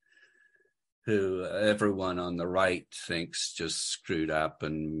nationalist, who everyone on the right thinks just screwed up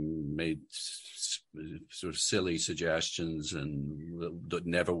and made sort of silly suggestions and that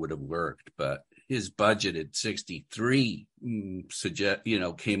never would have worked. But his budget at 63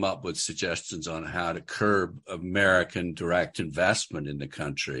 came up with suggestions on how to curb American direct investment in the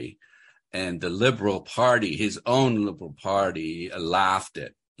country. And the Liberal Party, his own Liberal Party, laughed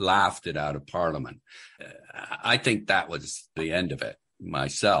laughed it out of Parliament. I think that was the end of it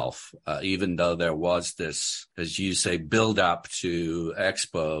myself, even though there was this, as you say, build up to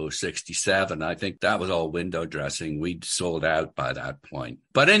Expo 67. I think that was all window dressing. We'd sold out by that point.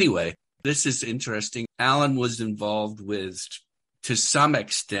 But anyway, this is interesting. Allan was involved with, to some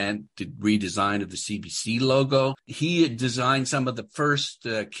extent, the redesign of the CBC logo. He had designed some of the first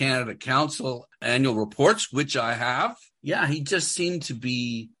Canada Council annual reports, which I have. Yeah, he seemed to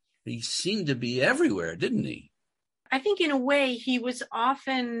be everywhere, didn't he? I think in a way he was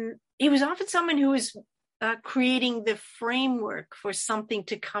often someone who was creating the framework for something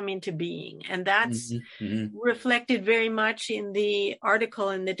to come into being. And that's reflected very much in the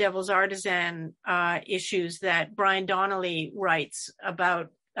article in the Devil's Artisan issues that Brian Donnelly writes about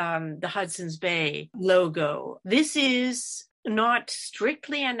the Hudson's Bay logo. This is not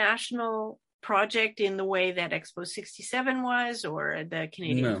strictly a national project in the way that Expo 67 was or the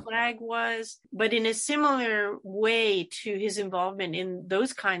Canadian flag was, but in a similar way to his involvement in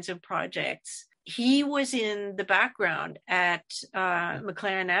those kinds of projects. He was in the background at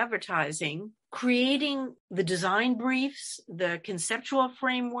MacLaren Advertising, creating the design briefs, the conceptual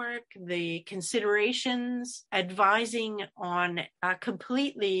framework, the considerations, advising on a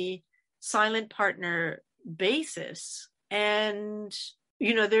completely silent partner basis. And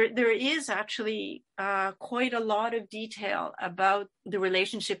there is actually quite a lot of detail about the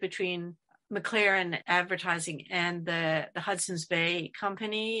relationship between MacLaren Advertising and the Hudson's Bay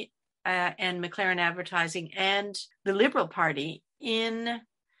Company and MacLaren Advertising and the Liberal Party in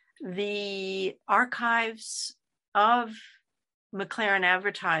the archives of MacLaren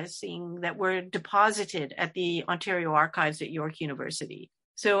Advertising that were deposited at the Ontario Archives at York University.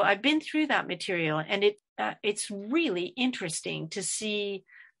 So I've been through that material, and it's really interesting to see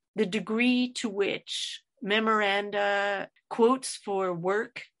the degree to which memoranda, quotes for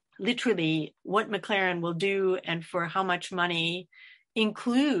work, literally what MacLaren will do and for how much money,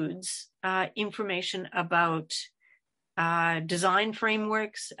 includes information about design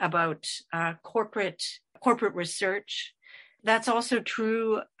frameworks, about corporate research. That's also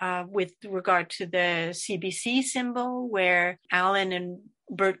true with regard to the CBC symbol, where Allan and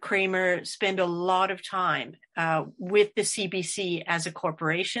Bert Kramer spend a lot of time with the CBC as a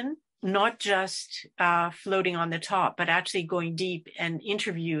corporation, not just floating on the top, but actually going deep and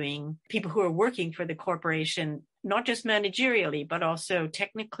interviewing people who are working for the corporation, not just managerially, but also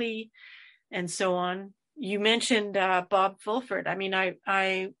technically and so on. You mentioned Bob Fulford. I mean,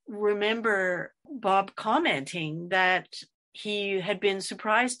 I remember Bob commenting that he had been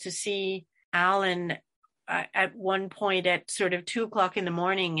surprised to see Allan at one point at sort of 2:00 in the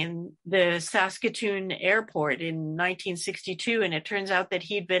morning in the Saskatoon airport in 1962. And it turns out that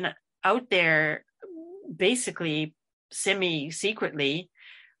he'd been out there basically semi-secretly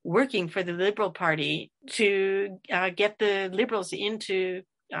working for the Liberal Party to get the Liberals into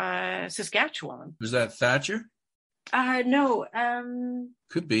Saskatchewan. Was that Thatcher? No.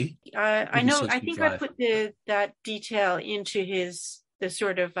 Could be. I know. 65. I think I put that detail into the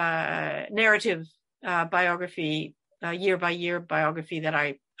sort of narrative biography, year by year biography that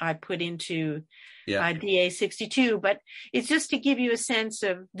I put into DA 62. But it's just to give you a sense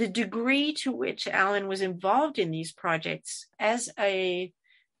of the degree to which Allan was involved in these projects as a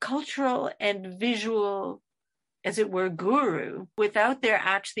cultural and visual, as it were, guru, without there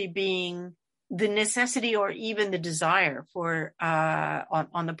actually being the necessity or even the desire for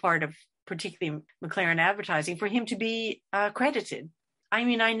on the part of particularly MacLaren Advertising for him to be credited. I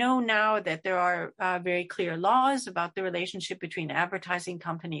mean, I know now that there are very clear laws about the relationship between advertising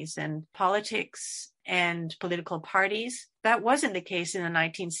companies and politics and political parties. That wasn't the case in the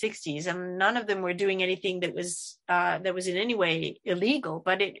 1960s, and none of them were doing anything that was in any way illegal,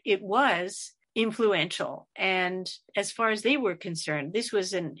 but it was influential. And as far as they were concerned, this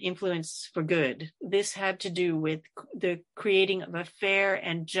was an influence for good. This had to do with the creating of a fair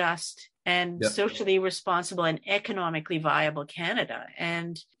and just and socially responsible and economically viable Canada.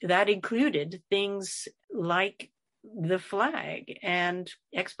 And that included things like the flag and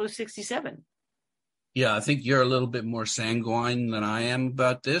Expo 67. Yeah, I think you're a little bit more sanguine than I am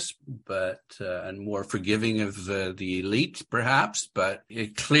about this, but and more forgiving of the elite, perhaps. But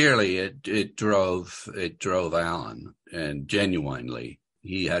it drove Allan, and genuinely,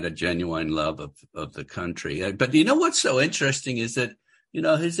 he had a genuine love of the country. But you know what's so interesting is that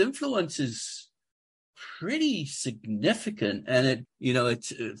his influence is pretty significant, and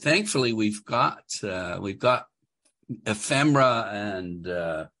it's thankfully we've got ephemera and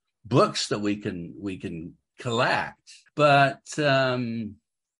books that we can collect, but he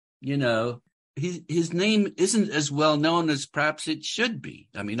his name isn't as well known as perhaps it should be.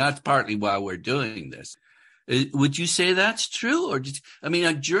 I mean, that's partly why we're doing this. Would you say that's true? Or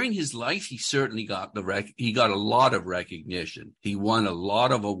during his life, he certainly got he got a lot of recognition. He won a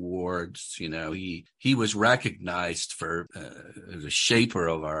lot of awards. You know, he was recognized for the shaper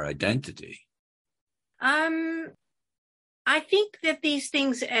of our identity. I think that these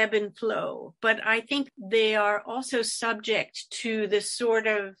things ebb and flow, but I think they are also subject to the sort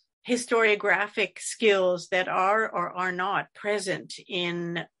of historiographic skills that are or are not present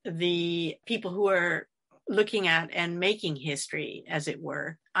in the people who are looking at and making history, as it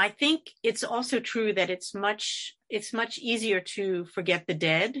were. I think it's also true that it's much easier to forget the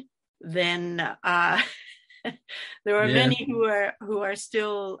dead than there are many who are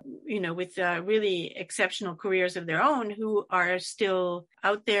still, with really exceptional careers of their own, who are still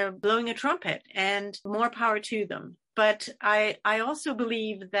out there blowing a trumpet, and more power to them. But I also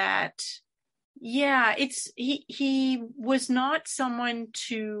believe that, he was not someone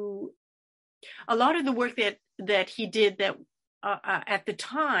to. A lot of the work that he did that at the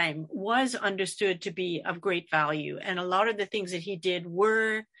time was understood to be of great value, and a lot of the things that he did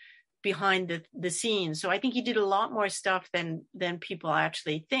were behind the scenes. So I think he did a lot more stuff than people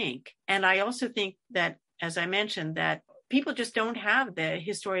actually think. And I also think that, as I mentioned, that people just don't have the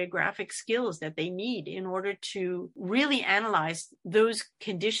historiographic skills that they need in order to really analyze those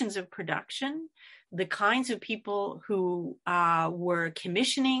conditions of production, the kinds of people who were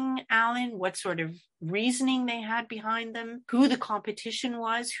commissioning Allan, what sort of reasoning they had behind them, who the competition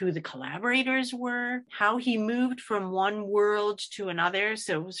was, who the collaborators were, how he moved from one world to another.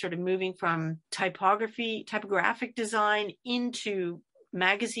 So sort of moving from typographic design into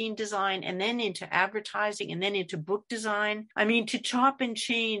magazine design, and then into advertising, and then into book design. I mean, to chop and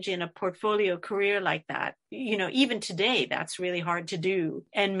change in a portfolio career like that, even today, that's really hard to do,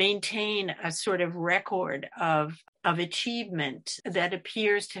 and maintain a sort of record of achievement that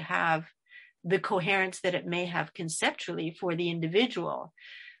appears to have the coherence that it may have conceptually for the individual.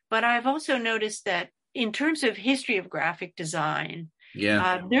 But I've also noticed that in terms of history of graphic design,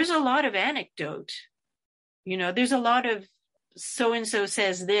 there's a lot of anecdote. There's a lot of so-and-so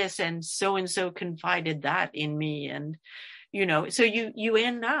says this and so-and-so confided that in me. And, so you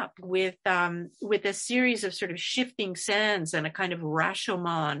end up with a series of sort of shifting sands and a kind of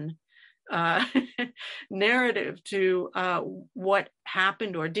Rashomon narrative to what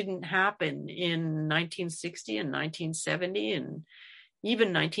happened or didn't happen in 1960 and 1970 and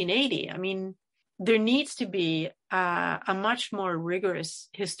even 1980. I mean, there needs to be a much more rigorous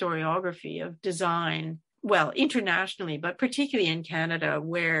historiography of design, well, internationally, but particularly in Canada,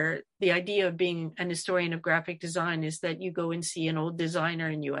 where the idea of being an historian of graphic design is that you go and see an old designer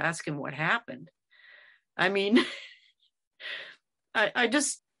and you ask him what happened. I mean, I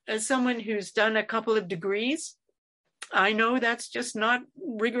just, as someone who's done a couple of degrees, I know that's just not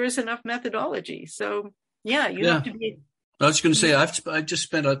rigorous enough methodology. So, have to be. I was going to say, I just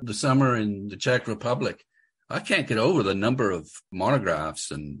spent the summer in the Czech Republic. I can't get over the number of monographs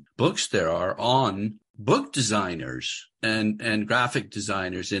and books there are on book designers and graphic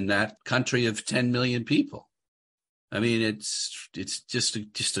designers in that country of 10 million people. I mean, it's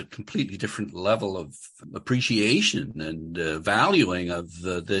just a completely different level of appreciation and valuing of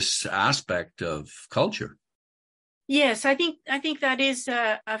this aspect of culture. Yes, I think that is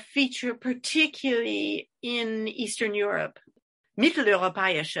a feature, particularly in Eastern Europe,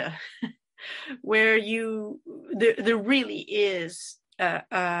 Mitteleuropäische, where there really is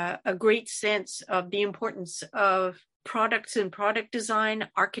a great sense of the importance of products and product design,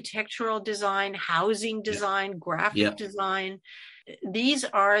 architectural design, housing design, graphic design. These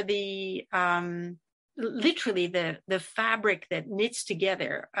are the literally the fabric that knits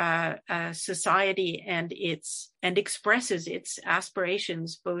together a society and expresses its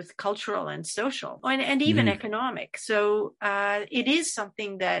aspirations, both cultural and social, and even economic. So it is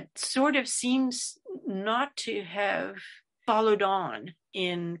something that sort of seems not to have followed on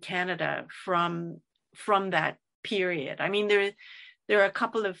in Canada from that period. I mean, there are a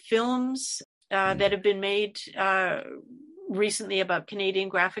couple of films that have been made recently about Canadian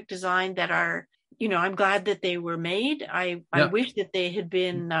graphic design that are, I'm glad that they were made. I wish that they had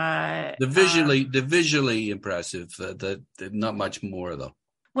been the visually impressive. Not much more though.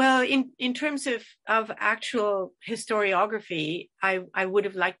 Well, in terms of actual historiography, I would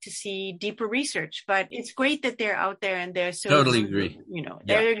have liked to see deeper research, but it's great that they're out there and they're so Totally agree.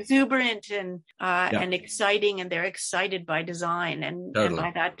 they're exuberant and exciting, and they're excited by design and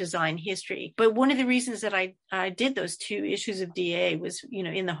by that design history. But one of the reasons that I did those 2 issues of DA was,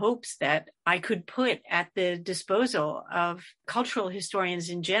 in the hopes that I could put at the disposal of cultural historians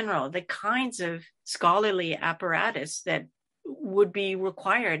in general the kinds of scholarly apparatus that would be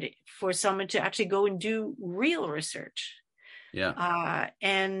required for someone to actually go and do real research.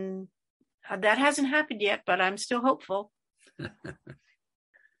 And that hasn't happened yet, but I'm still hopeful.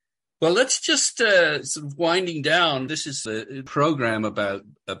 Well, let's just sort of winding down. This is a program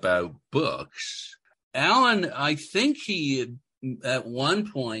about books. Allan, I think he at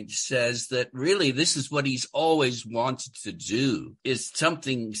one point says that really this is what he's always wanted to do, is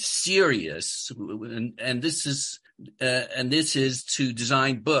something serious, and this is to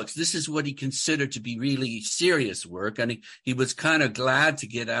design books. This is what he considered to be really serious work, and he was kind of glad to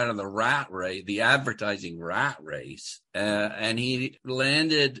get out of the rat race, the advertising rat race, and he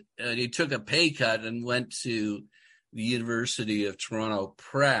landed. He took a pay cut and went to the University of Toronto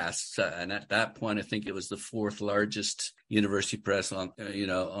Press, and at that point, I think it was the 4th largest university press on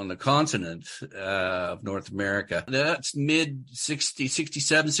the continent of North America. That's mid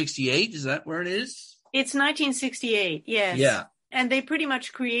 67, 68. Is that where it is? It's 1968. Yes. Yeah. And they pretty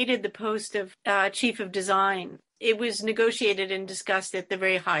much created the post of chief of design. It was negotiated and discussed at the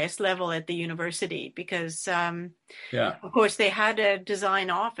very highest level at the university because, of course, they had a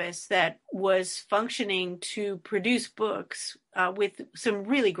design office that was functioning to produce books with some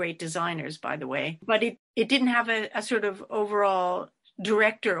really great designers, by the way. But it didn't have a sort of overall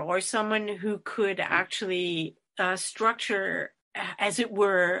director or someone who could actually structure, as it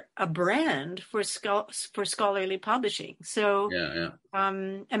were, a brand for scholarly publishing. So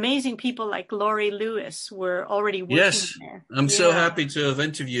amazing people like Laurie Lewis were already working there. I'm so happy to have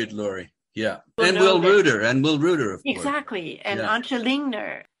interviewed Laurie. And Will Reuter, of course. Exactly. And Antje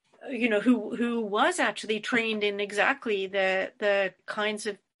Lingner, who was actually trained in exactly the kinds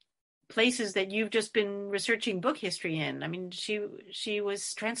of places that you've just been researching book history in. I mean, she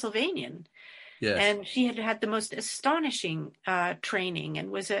was Transylvanian. Yes. And she had the most astonishing training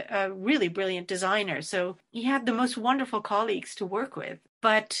and was a really brilliant designer. So he had the most wonderful colleagues to work with.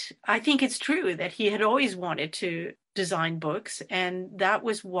 But I think it's true that he had always wanted to design books, and that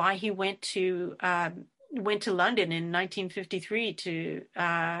was why he went to London in 1953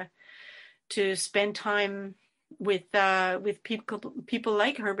 to spend time with people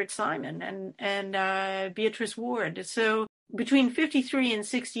like Herbert Simon and Beatrice Warde. So between 53 and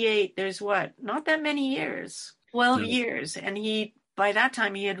 68, there's not that many years, 12 years. And by that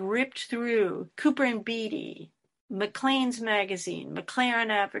time, he had ripped through Cooper and Beatty, Maclean's magazine, MacLaren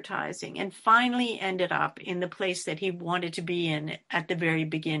Advertising, and finally ended up in the place that he wanted to be in at the very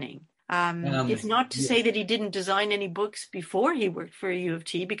beginning. It's not to say that he didn't design any books before he worked for U of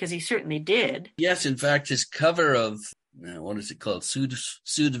T, because he certainly did. Yes, in fact, his cover of, what is it called, Suit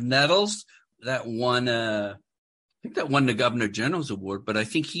of Nettles, that won... I think that won the Governor General's Award, but I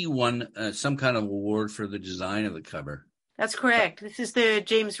think he won some kind of award for the design of the cover. That's correct. This is the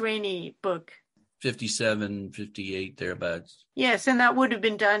James Rainey book. 57, 58, thereabouts. Yes, and that would have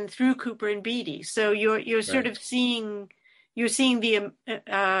been done through Cooper and Beatty. So you're sort of seeing the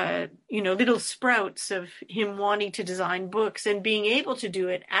little sprouts of him wanting to design books and being able to do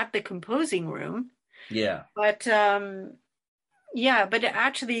it at the composing room. Yeah. But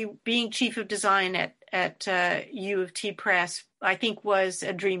actually being chief of design at U of T Press, I think, was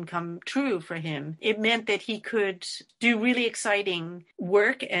a dream come true for him. It meant that he could do really exciting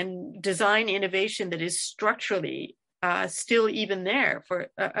work and design innovation that is structurally still even there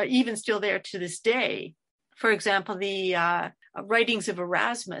to this day. For example, the writings of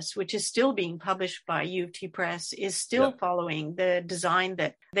Erasmus, which is still being published by U of T Press, is still following the design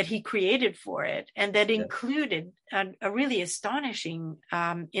that he created for it, and that included a really astonishing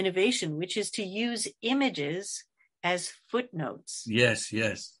innovation, which is to use images as footnotes. Yes.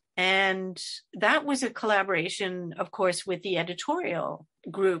 And that was a collaboration, of course, with the editorial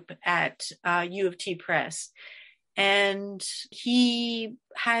group at U of T Press. And he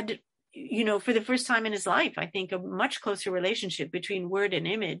had, for the first time in his life, I think, a much closer relationship between word and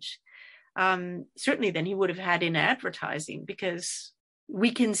image, certainly than he would have had in advertising, because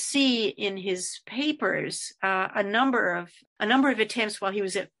we can see in his papers a number of attempts while he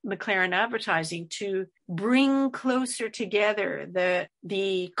was at MacLaren Advertising to bring closer together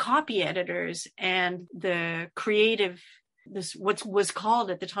the copy editors and the creative, what was called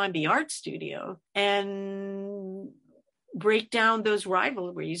at the time the art studio, and break down those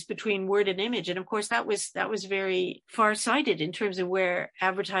rivalries between word and image. And of course, that was very far-sighted in terms of where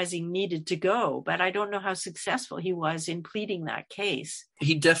advertising needed to go. But I don't know how successful he was in pleading that case.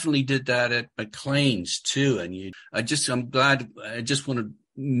 He definitely did that at Maclean's too. And I just want to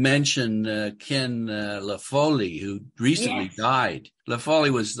mention Ken LaFoley, who recently died.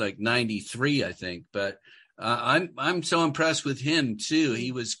 LaFoley was like 93, I think. But I'm so impressed with him too.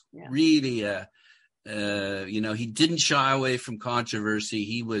 He was really he didn't shy away from controversy.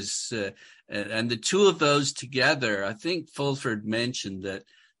 He was, and the two of those together, I think Fulford mentioned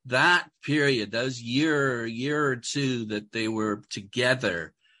that period, those year or two that they were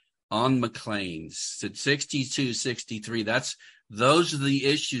together on Maclean's, at 62, 63, those are the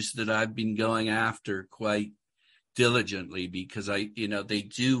issues that I've been going after quite diligently, because they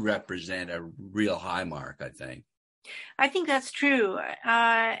do represent a real high mark, I think. I think that's true.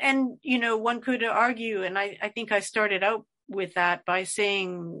 And, one could argue, and I think I started out with that by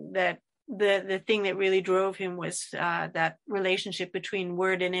saying that the thing that really drove him was that relationship between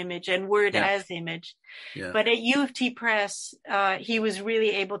word and image, and word as image. Yeah. But at U of T Press, he was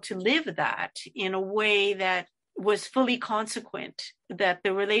really able to live that in a way that was fully consequent, that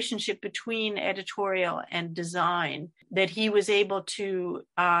the relationship between editorial and design that he was able to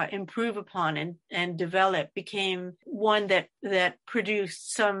improve upon and develop became one that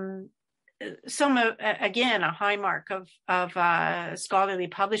produced some again, a high mark of scholarly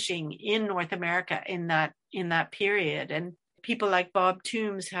publishing in North America in that period. And people like Bob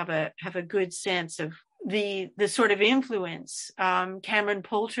Toombs have a good sense of the sort of influence. Cameron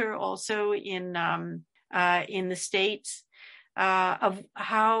Poulter also in the States, of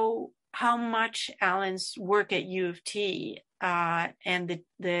how much Allan's work at U of T and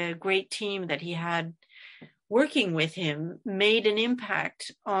the great team that he had working with him made an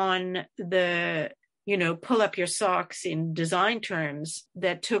impact on the, pull up your socks in design terms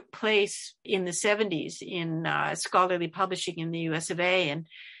that took place in the 70s in scholarly publishing in the US of A. And,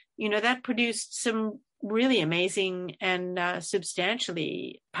 that produced some really amazing and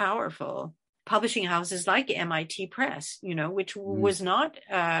substantially powerful publishing houses like MIT Press, which was not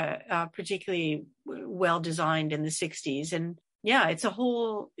particularly well designed in the 60s. And it's a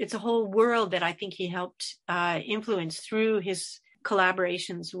whole world that I think he helped influence through his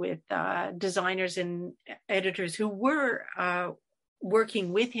collaborations with designers and editors who were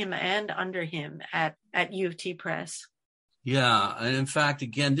working with him and under him at U of T Press. Yeah, and in fact,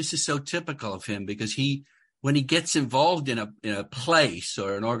 again, this is so typical of him, because when he gets involved in a place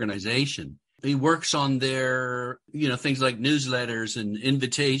or an organization, he works on their, things like newsletters and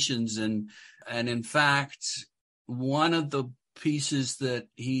invitations. And in fact, one of the pieces that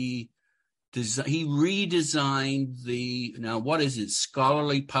he redesigned what is it?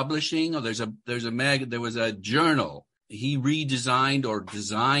 Scholarly publishing? Or there was a journal. He redesigned or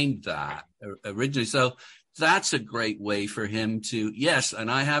designed that originally. So that's a great way for him to, yes. And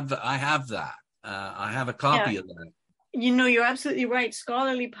I have that. I have a copy of that. You're absolutely right.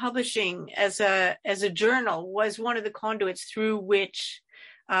 Scholarly publishing as a journal was one of the conduits through which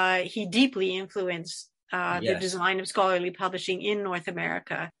he deeply influenced the design of scholarly publishing in North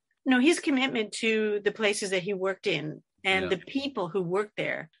America. His commitment to the places that he worked in and the people who worked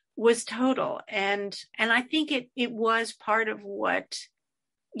there was total. And I think it was part of what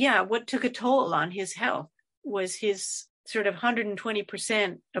took a toll on his health was his sort of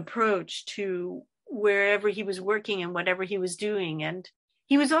 120% approach to wherever he was working and whatever he was doing. And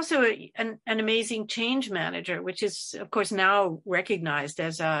he was also an amazing change manager, which is, of course, now recognized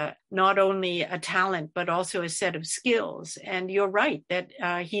as not only a talent, but also a set of skills. And you're right that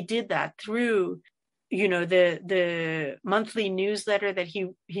he did that through, the monthly newsletter that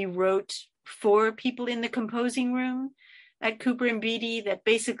he wrote for people in the composing room at Cooper and Beatty, that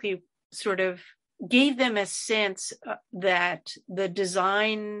basically sort of gave them a sense that the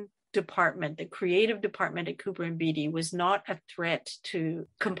design department, the creative department at Cooper and Beatty, was not a threat to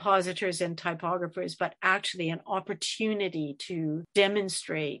compositors and typographers, but actually an opportunity to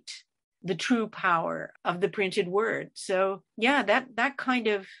demonstrate the true power of the printed word. So that kind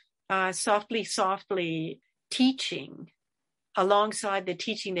of softly teaching, alongside the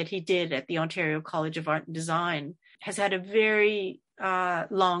teaching that he did at the Ontario College of Art and Design, has had a very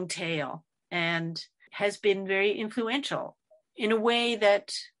long tail and has been very influential in a way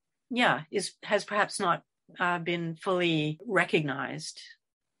that has perhaps not been fully recognized.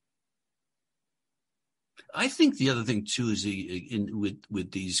 I think the other thing too is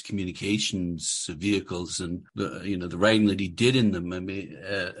with these communications vehicles and the writing that he did in them,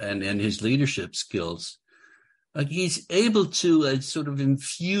 and his leadership skills. Like he's able to sort of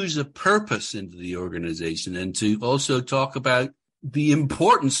infuse a purpose into the organization and to also talk about the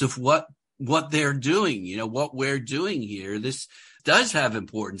importance of what they're doing, what we're doing here. This does have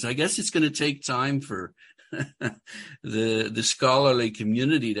importance. I guess it's going to take time for the scholarly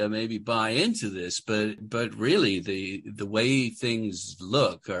community to maybe buy into this, but really the way things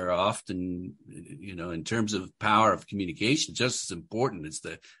look are often, in terms of power of communication, just as important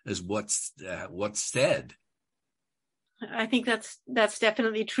as what's said. I think that's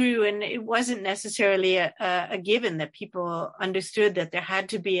definitely true. And it wasn't necessarily a given that people understood that there had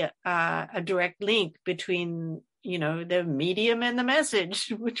to be a direct link between, the medium and the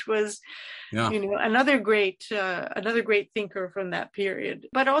message, which was, another great thinker from that period.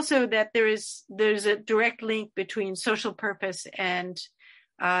 But also that there's a direct link between social purpose and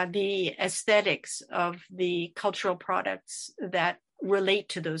the aesthetics of the cultural products that relate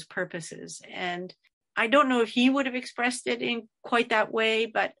to those purposes. And I don't know if he would have expressed it in quite that way,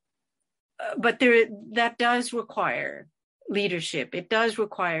 but that does require leadership. It does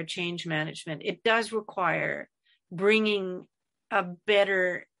require change management. It does require bringing a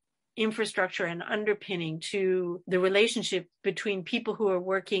better infrastructure and underpinning to the relationship between people who are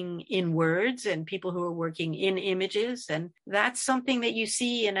working in words and people who are working in images. And that's something that you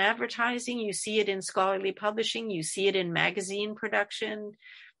see in advertising. You see it in scholarly publishing. You see it in magazine production.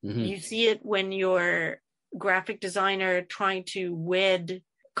 Mm-hmm. You see it when you're a graphic designer trying to wed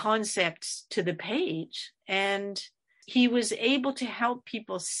concepts to the page. And he was able to help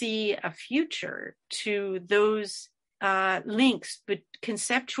people see a future to those links, but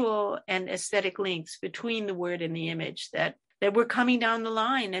conceptual and aesthetic links between the word and the image that were coming down the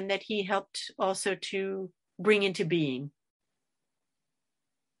line and that he helped also to bring into being.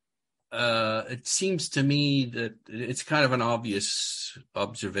 It seems to me that it's kind of an obvious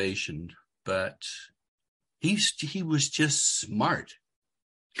observation, but he was just smart.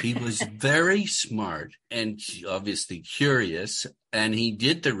 He was very smart and obviously curious, and he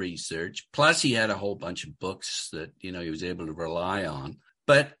did the research. Plus, he had a whole bunch of books that, he was able to rely on.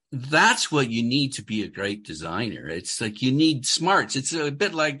 But that's what you need to be a great designer. It's like you need smarts. It's a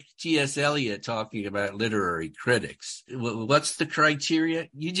bit like T.S. Eliot talking about literary critics. What's the criteria?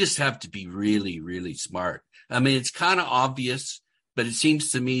 You just have to be really, really smart. I mean, it's kind of obvious, but it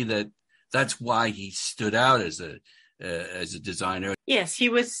seems to me that that's why he stood out as a designer. Yes, he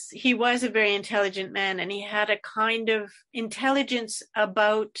was a very intelligent man, and he had a kind of intelligence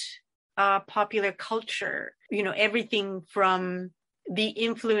about popular culture. Everything from the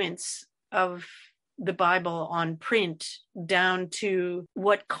influence of the Bible on print down to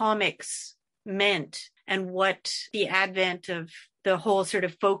what comics meant and what the advent of the whole sort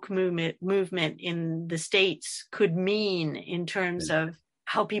of folk movement in the States could mean in terms of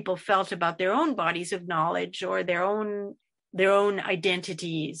how people felt about their own bodies of knowledge or their own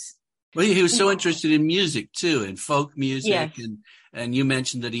identities. Well, he was so interested in music too, in folk music, yes. And you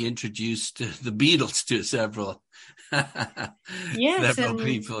mentioned that he introduced the Beatles to several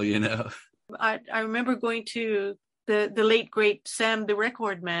people. I remember going to the late great Sam the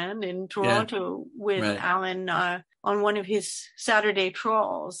Record Man in Toronto with Allan on one of his Saturday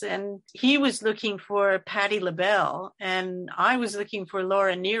trawls, and he was looking for Patti LaBelle and I was looking for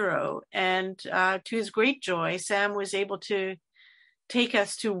Laura Nyro, and to his great joy, Sam was able to take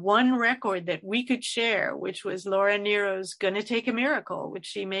us to one record that we could share, which was Laura Nyro's Gonna Take a Miracle, which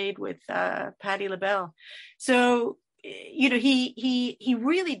she made with Patti LaBelle. So, he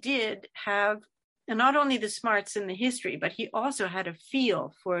really did have not only the smarts and the history, but he also had a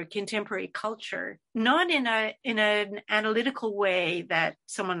feel for contemporary culture, not in an analytical way that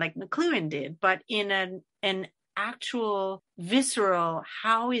someone like Maclean did, but in an actual visceral,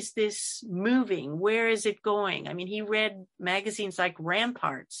 how is this moving? Where is it going? I mean, he read magazines like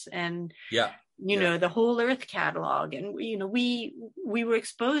Ramparts and the Whole Earth catalog. And, we were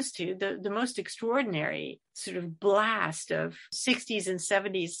exposed to the most extraordinary sort of blast of 60s and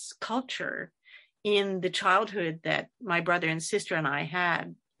 70s culture in the childhood that my brother and sister and I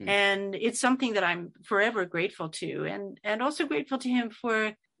had. And it's something that I'm forever grateful to, and also grateful to him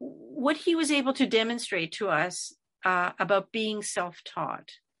for what he was able to demonstrate to us about being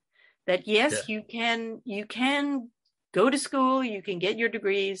self-taught. That you can go to school, you can get your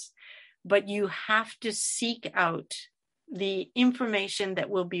degrees, but you have to seek out the information that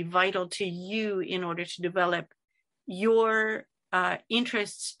will be vital to you in order to develop your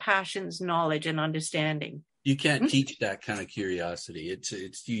interests, passions, knowledge, and understanding. You can't teach that kind of curiosity.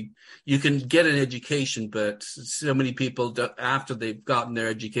 It's you can get an education, but so many people after they've gotten their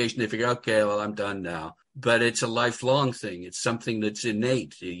education, they figure, okay, well, I'm done now. But it's a lifelong thing. It's something that's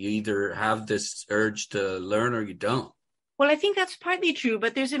innate. You either have this urge to learn or you don't. Well, I think that's partly true,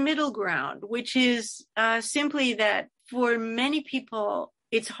 but there's a middle ground, which is simply that for many people,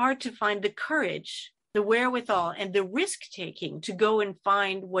 it's hard to find the courage, the wherewithal, and the risk-taking to go and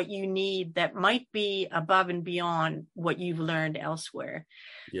find what you need that might be above and beyond what you've learned elsewhere.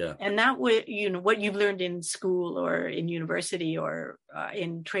 Yeah. And that would, what you've learned in school or in university or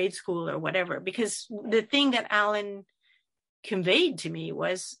in trade school or whatever. Because the thing that Allan conveyed to me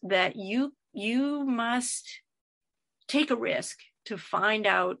was that you must take a risk to find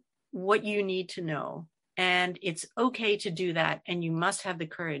out what you need to know. And it's okay to do that. And you must have the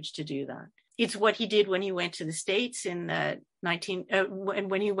courage to do that. It's what he did when he went to the States in the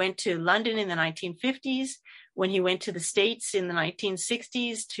when he went to London in the 1950s, when he went to the States in the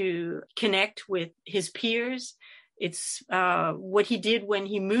 1960s to connect with his peers. It's what he did when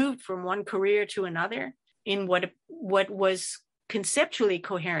he moved from one career to another in what was conceptually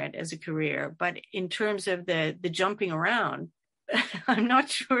coherent as a career, but in terms of the jumping around, I'm not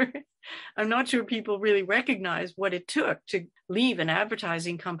sure people really recognize what it took to leave an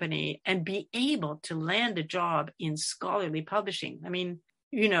advertising company and be able to land a job in scholarly publishing. I mean,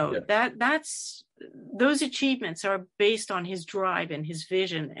 that's those achievements are based on his drive and his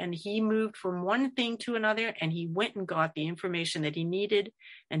vision. And he moved from one thing to another, and he went and got the information that he needed,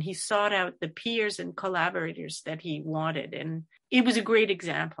 and he sought out the peers and collaborators that he wanted. And it was a great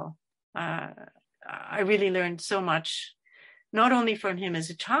example. I really learned so much, not only from him as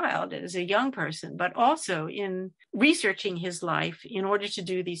a child, as a young person, but also in researching his life in order to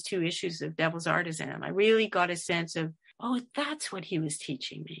do these two issues of Devil's Artisan. I really got a sense of, oh, that's what he was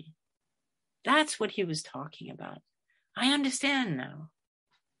teaching me. That's what he was talking about. I understand now.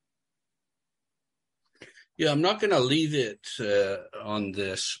 Yeah, I'm not going to leave it on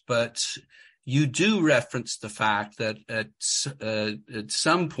this, but you do reference the fact that at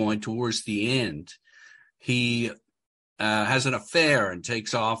some point towards the end, he has an affair and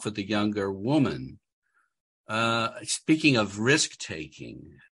takes off with a younger woman. Speaking of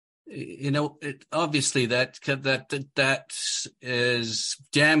risk-taking, obviously that is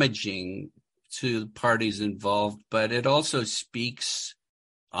damaging to the parties involved, but it also speaks,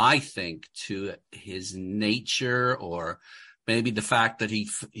 I think, to his nature, or maybe the fact that he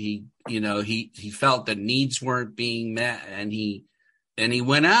felt that needs weren't being met, and he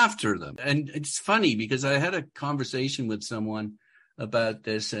went after them. And it's funny because I had a conversation with someone about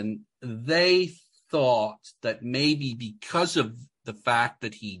this, and they thought that maybe because of the fact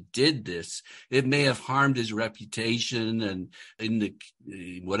that he did this, it may have harmed his reputation and in the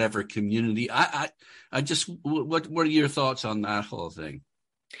whatever community. I just, what are your thoughts on that whole thing?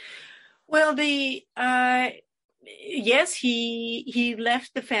 Well, yes, he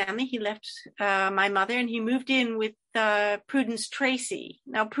left the family. He left my mother, and he moved in with Prudence Tracy.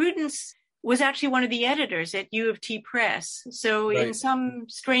 Now, Prudence was actually one of the editors at U of T Press. So right. In some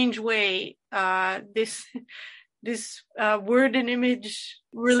strange way, this word and image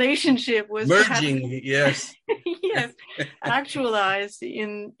relationship was merging, yes, yes, actualized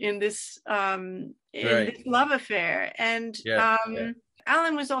in this this love affair. And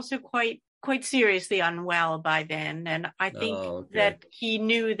Allan was also quite seriously unwell by then, and I think that he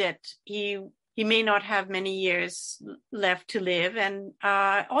knew that he may not have many years left to live, and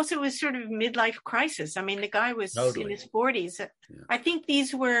also it was sort of midlife crisis. I mean, the guy was in his 40s. Yeah. I think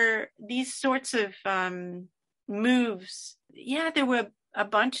these sorts of moves. Yeah, there were a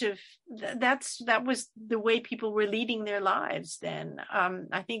bunch of that was the way people were leading their lives then.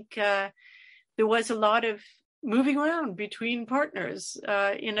 I think there was a lot of moving around between partners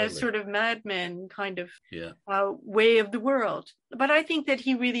in a sort of Mad Men kind of way of the world. But I think that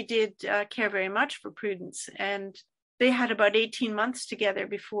he really did care very much for Prudence, and they had about 18 months together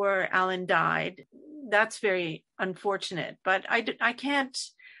before Allan died. That's very unfortunate, but I can't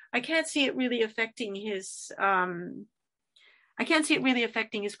see it really affecting his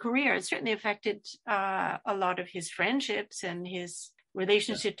career. It certainly affected a lot of his friendships and his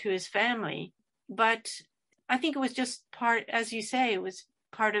relationship to his family. But I think it was just part, as you say, it was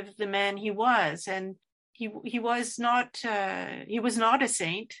part of the man he was, and he was not a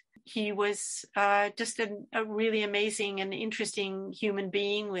saint. He was just a really amazing and interesting human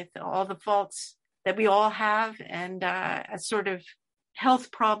being with all the faults that we all have, and a sort of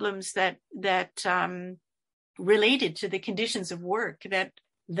health problems that related to the conditions of work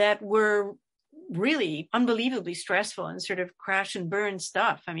that were really unbelievably stressful and sort of crash and burn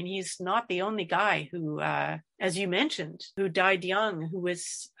stuff. I mean, he's not the only guy who, as you mentioned, who died young, who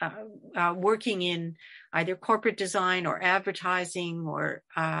was working in either corporate design or advertising or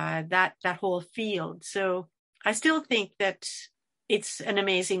that whole field. So I still think that it's an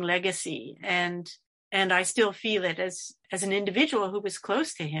amazing legacy, and I still feel it as an individual who was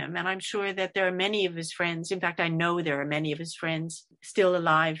close to him. And I'm sure that there are many of his friends. In fact, I know there are many of his friends still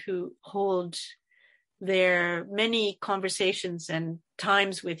alive who hold their many conversations and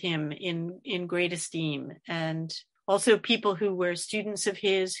times with him in great esteem. And also people who were students of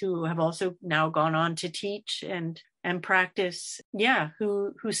his who have also now gone on to teach and practice. Yeah,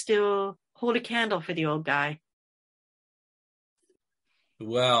 who still hold a candle for the old guy.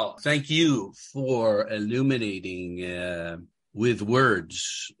 Well, thank you for illuminating with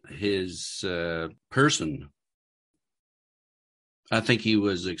words his person. I think he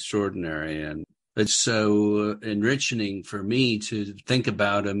was extraordinary, and it's so enriching for me to think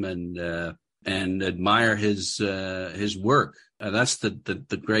about him and admire his work. That's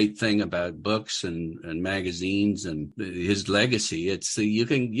the great thing about books and magazines and his legacy. It's you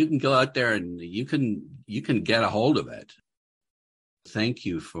can go out there and you can get a hold of it. Thank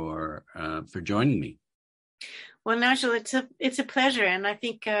you for joining me. Well, Nigel, it's a pleasure, and I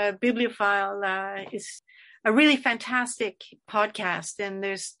think Bibliophile is a really fantastic podcast, and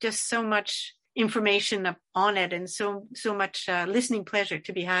there's just so much information on it, and so much listening pleasure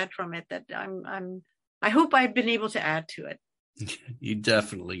to be had from it that I hope I've been able to add to it. You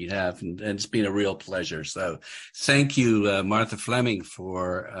definitely have, and it's been a real pleasure. So, thank you, Martha Fleming,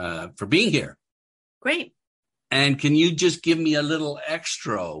 for being here. Great. And can you just give me a little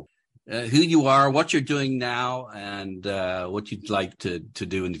extra, who you are, what you're doing now, and what you'd like to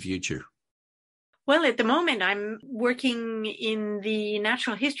do in the future? Well, at the moment, I'm working in the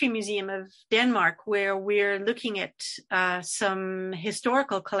Natural History Museum of Denmark, where we're looking at some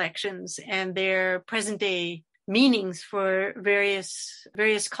historical collections and their present-day meanings for various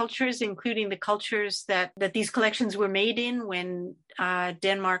cultures, including the cultures that these collections were made in when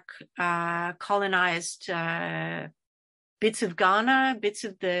Denmark colonized bits of Ghana, bits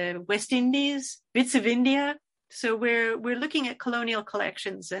of the West Indies, bits of India. So we're looking at colonial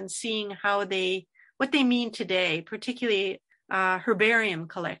collections and seeing what they mean today, particularly herbarium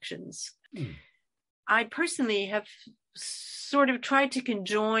collections. I personally have sort of tried to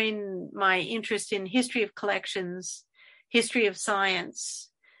conjoin my interest in history of collections, history of science,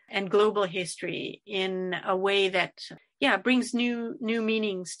 and global history in a way that, brings new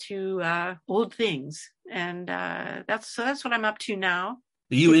meanings to old things. And that's what I'm up to now.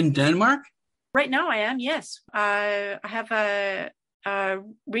 Are you in Denmark? Right now I am, yes. I have a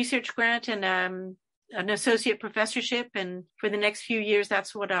research grant and an associate professorship, and for the next few years,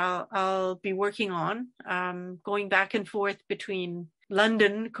 that's what I'll be working on, going back and forth between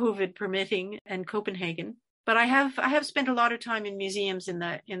London, COVID permitting, and Copenhagen. But I have spent a lot of time in museums in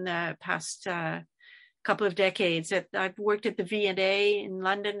the past couple of decades. I've worked at the V&A in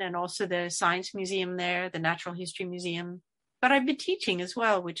London and also the Science Museum there, the Natural History Museum. But I've been teaching as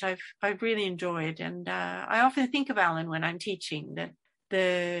well, which I've really enjoyed, and I often think of Allan when I'm teaching that.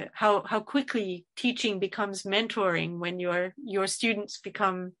 How quickly teaching becomes mentoring when your students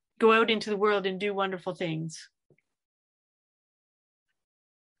go out into the world and do wonderful things.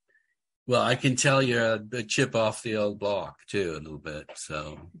 Well, I can tell you're a chip off the old block too, a little bit.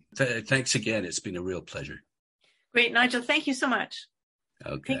 So thanks again. It's been a real pleasure. Great, Nigel. Thank you so much.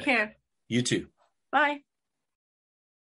 Okay. Take care. You too. Bye.